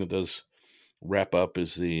one thing that does wrap up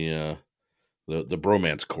is the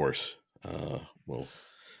bromance course. We'll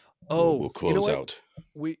close out.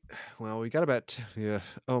 We got about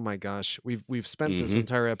oh my gosh, we've spent this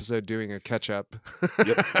entire episode doing a catch up.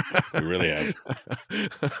 Yep, we really have.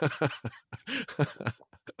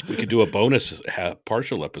 We could do a bonus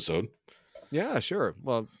partial episode. Yeah, sure.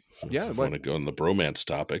 Well, yeah. If you want to go on the bromance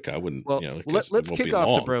topic? I wouldn't. Well, let's kick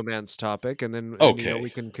off the bromance topic, and then we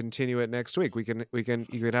can continue it next week. You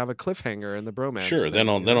could have a cliffhanger in the bromance. Sure. Then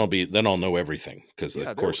I'll know everything, because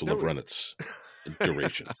the course will have run its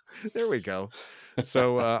duration. There we go.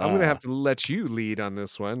 So I'm going to have to let you lead on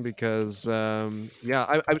this one, because I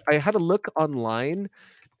had a look online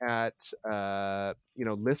at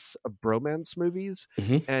lists of bromance movies,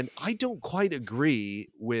 and I don't quite agree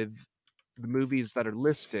with the movies that are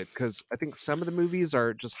listed, because I think some of the movies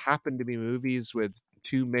are just happen to be movies with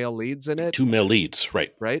two male leads in it. Two male leads,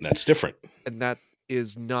 right? Right. That's different, and that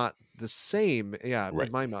is not the same. Yeah, right.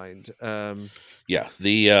 In my mind. Yeah,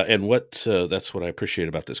 and what that's what I appreciate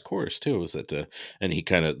about this course too, is that and he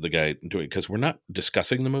kind of, the guy doing, because we're not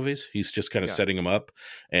discussing the movies, he's just kind of setting them up,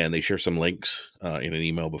 and they share some links in an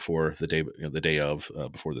email before the day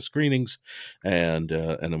before the screenings, and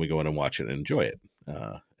then we go in and watch it and enjoy it,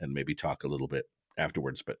 and maybe talk a little bit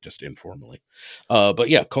afterwards, but just informally. But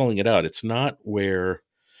yeah, calling it out, it's not where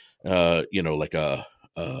like a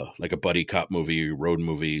buddy cop movie, road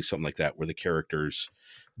movie, something like that, where the characters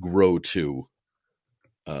grow to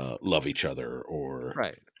love each other, or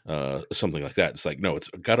something like that. It's like, no, it's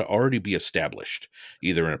got to already be established,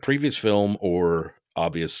 either in a previous film or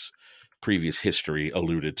obvious previous history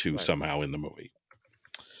alluded to somehow in the movie.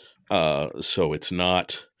 So it's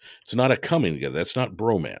not a coming together. That's not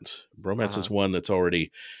bromance. Bromance is one that's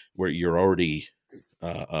already where you're already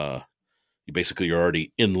you're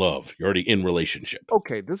already in love. You're already in relationship.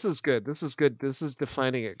 Okay, this is good. This is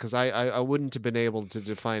defining it, because I wouldn't have been able to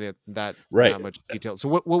define it that much detail. So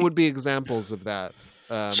what would be examples of that?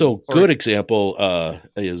 So good example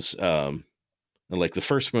is like the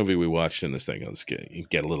first movie we watched in this thing. Let's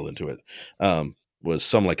get a little into it. Was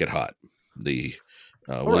Some Like It Hot, the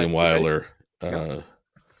William Wyler.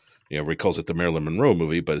 He calls it the Marilyn Monroe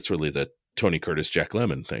movie, but it's really the Tony Curtis, Jack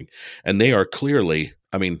Lemmon thing. And they are clearly,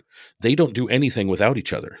 they don't do anything without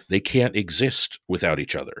each other. They can't exist without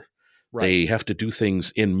each other. Right. They have to do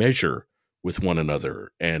things in measure with one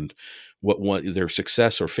another, and their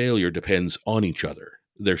success or failure depends on each other.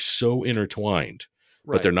 They're so intertwined,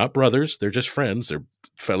 but they're not brothers. They're just friends. They're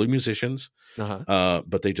fellow musicians,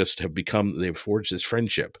 but they just they've forged this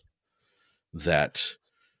friendship that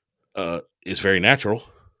is very natural.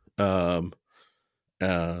 You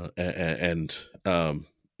want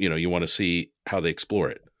to see how they explore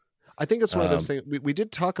it. I think it's one of those things. We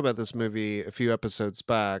did talk about this movie a few episodes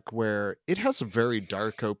back, where it has a very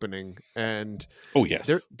dark opening, and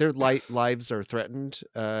their lives are threatened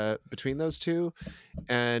between those two.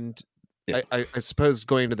 And I suppose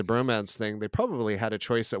going to the bromance thing, they probably had a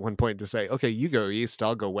choice at one point to say, "Okay, you go east,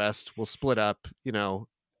 I'll go west. We'll split up."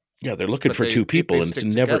 Yeah, they're looking for two people, and it's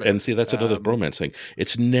never. Together. And see, that's another bromance thing.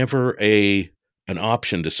 It's never an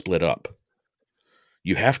option to split up.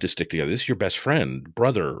 You have to stick together. This is your best friend,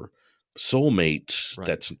 brother, soulmate. Right.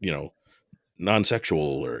 That's non-sexual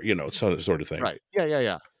or sort of thing. Right.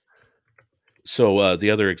 Yeah. So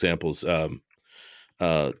the other examples, the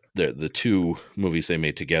two movies they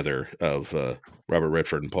made together of Robert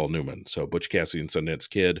Redford and Paul Newman. So Butch Cassidy and Sundance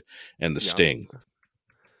Kid and The Sting.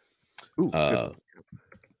 Ooh,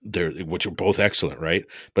 which are both excellent, right?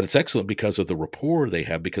 But it's excellent because of the rapport they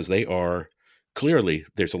have, because they are clearly,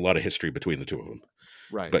 there's a lot of history between the two of them.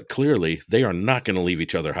 Right. But clearly they are not going to leave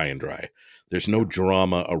each other high and dry. There's no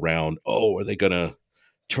drama around, are they going to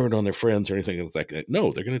turn on their friends or anything like that?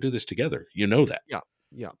 No, they're going to do this together. You know that.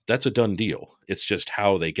 Yeah. That's a done deal. It's just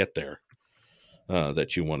how they get there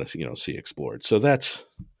that you want to, see explored. So that's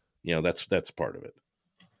part of it.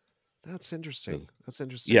 That's interesting.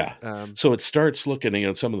 Yeah. So it starts looking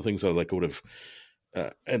at some of the things I would have,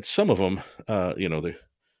 and some of them,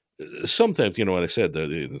 sometimes, what I said,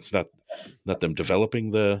 it's not them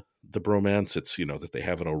developing the bromance. It's, that they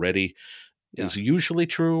have it already is usually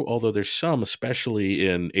true. Although there's some, especially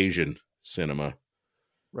in Asian cinema,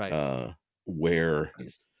 right. Where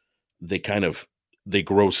they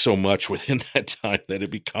grow so much within that time that it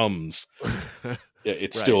becomes,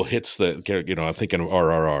 it still hits the, I'm thinking of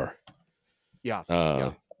RRR. Yeah.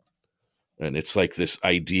 And it's like this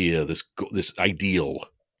idea, this ideal,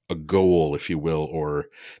 a goal, if you will, or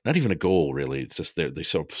not even a goal, really. It's just they're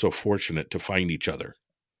so fortunate to find each other.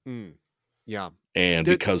 Yeah. And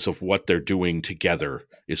because of what they're doing together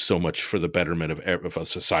is so much for the betterment of a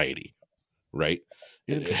society, right?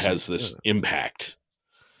 It has this impact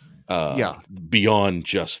beyond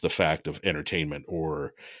just the fact of entertainment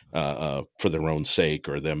or for their own sake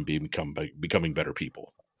or them becoming better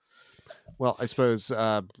people. Well, I suppose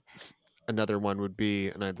another one would be,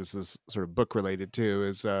 and this is sort of book related too,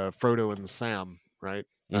 is Frodo and Sam, right?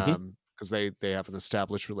 Because they have an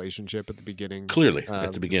established relationship at the beginning. Clearly,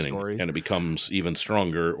 at the beginning, and it becomes even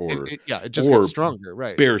stronger, or it just gets stronger,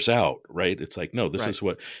 right? Bears out, right? It's like, no, this is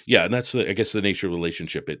what, and that's I guess the nature of the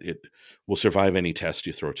relationship. It will survive any test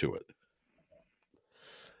you throw to it,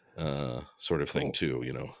 sort of thing too.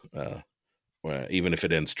 Even if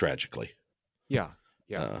it ends tragically. Yeah.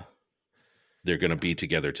 They're going to be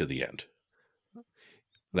together to the end.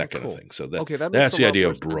 That kind of thing. So that's the idea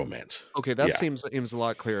of bromance. Okay, that seems a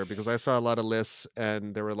lot clearer, because I saw a lot of lists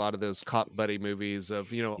and there were a lot of those cop buddy movies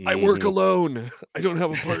of, I work alone, I don't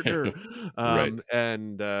have a partner,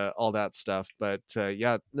 and all that stuff. But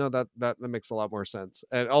that makes a lot more sense.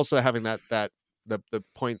 And also having the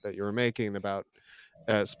point that you were making about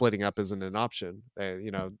splitting up isn't an option. They've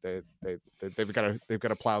got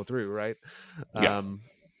to plow through, right?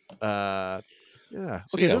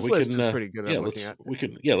 Okay, this list is pretty good. Looking at. We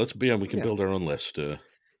can build our own list.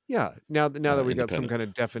 Now that we got some kind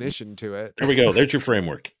of definition to it. There we go. There's your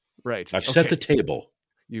framework. Right. I've set the table.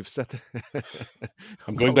 You've set the.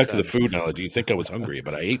 I'm going back to the food now. Do you think I was hungry?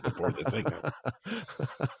 But I ate before this thing.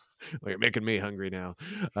 Well, you're making me hungry now.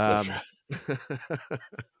 That's right.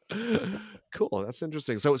 Cool. That's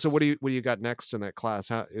interesting. So what do you got next in that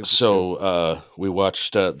class? We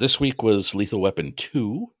watched this week was Lethal Weapon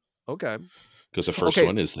 2. Okay. Because the first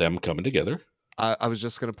one is them coming together. I was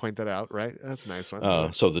just going to point that out, right? That's a nice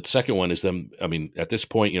one. So the second one is them. I mean, at this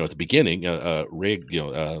point, at the beginning,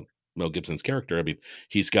 Mel Gibson's character,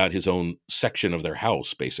 he's got his own section of their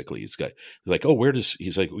house. Basically, he's like, where does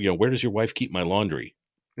your wife keep my laundry?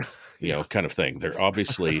 Kind of thing. They're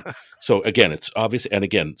obviously so. Again, it's obvious, and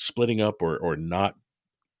again, splitting up or not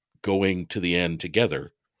going to the end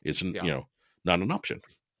together isn't, Yeah. not an option.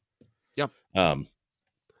 Yep. And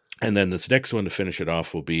then this next one to finish it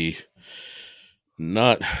off will be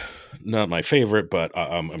not my favorite, but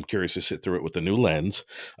I'm curious to sit through it with the new lens.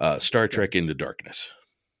 Star Trek Into Darkness.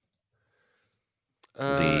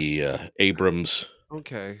 The Abrams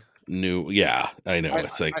Okay. new, I know.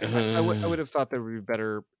 It's like I would have thought there would be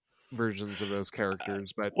better versions of those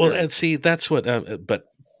characters, but well, and see, that's what.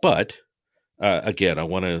 But again, I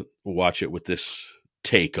want to watch it with this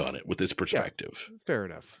take on it, with this perspective. fair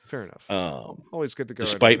enough. Always good to go.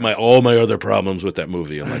 Despite all my other problems with that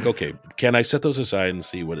movie, I'm like, okay, can I set those aside and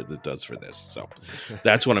see what it does for this? So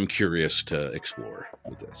that's what I'm curious to explore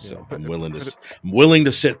with this. So I'm willing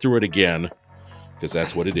to sit through it again, because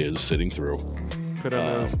that's what it is, sitting through. Put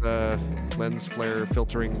on those lens flare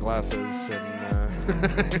filtering glasses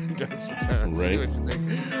and just see what you think.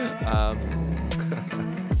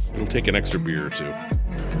 It'll take an extra beer or two.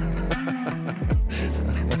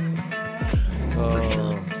 For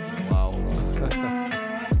sure. Wow.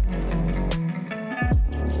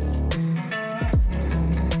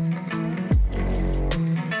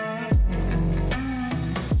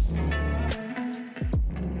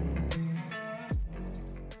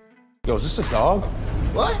 Yo, is this a dog?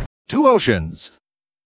 What? Two Oceans,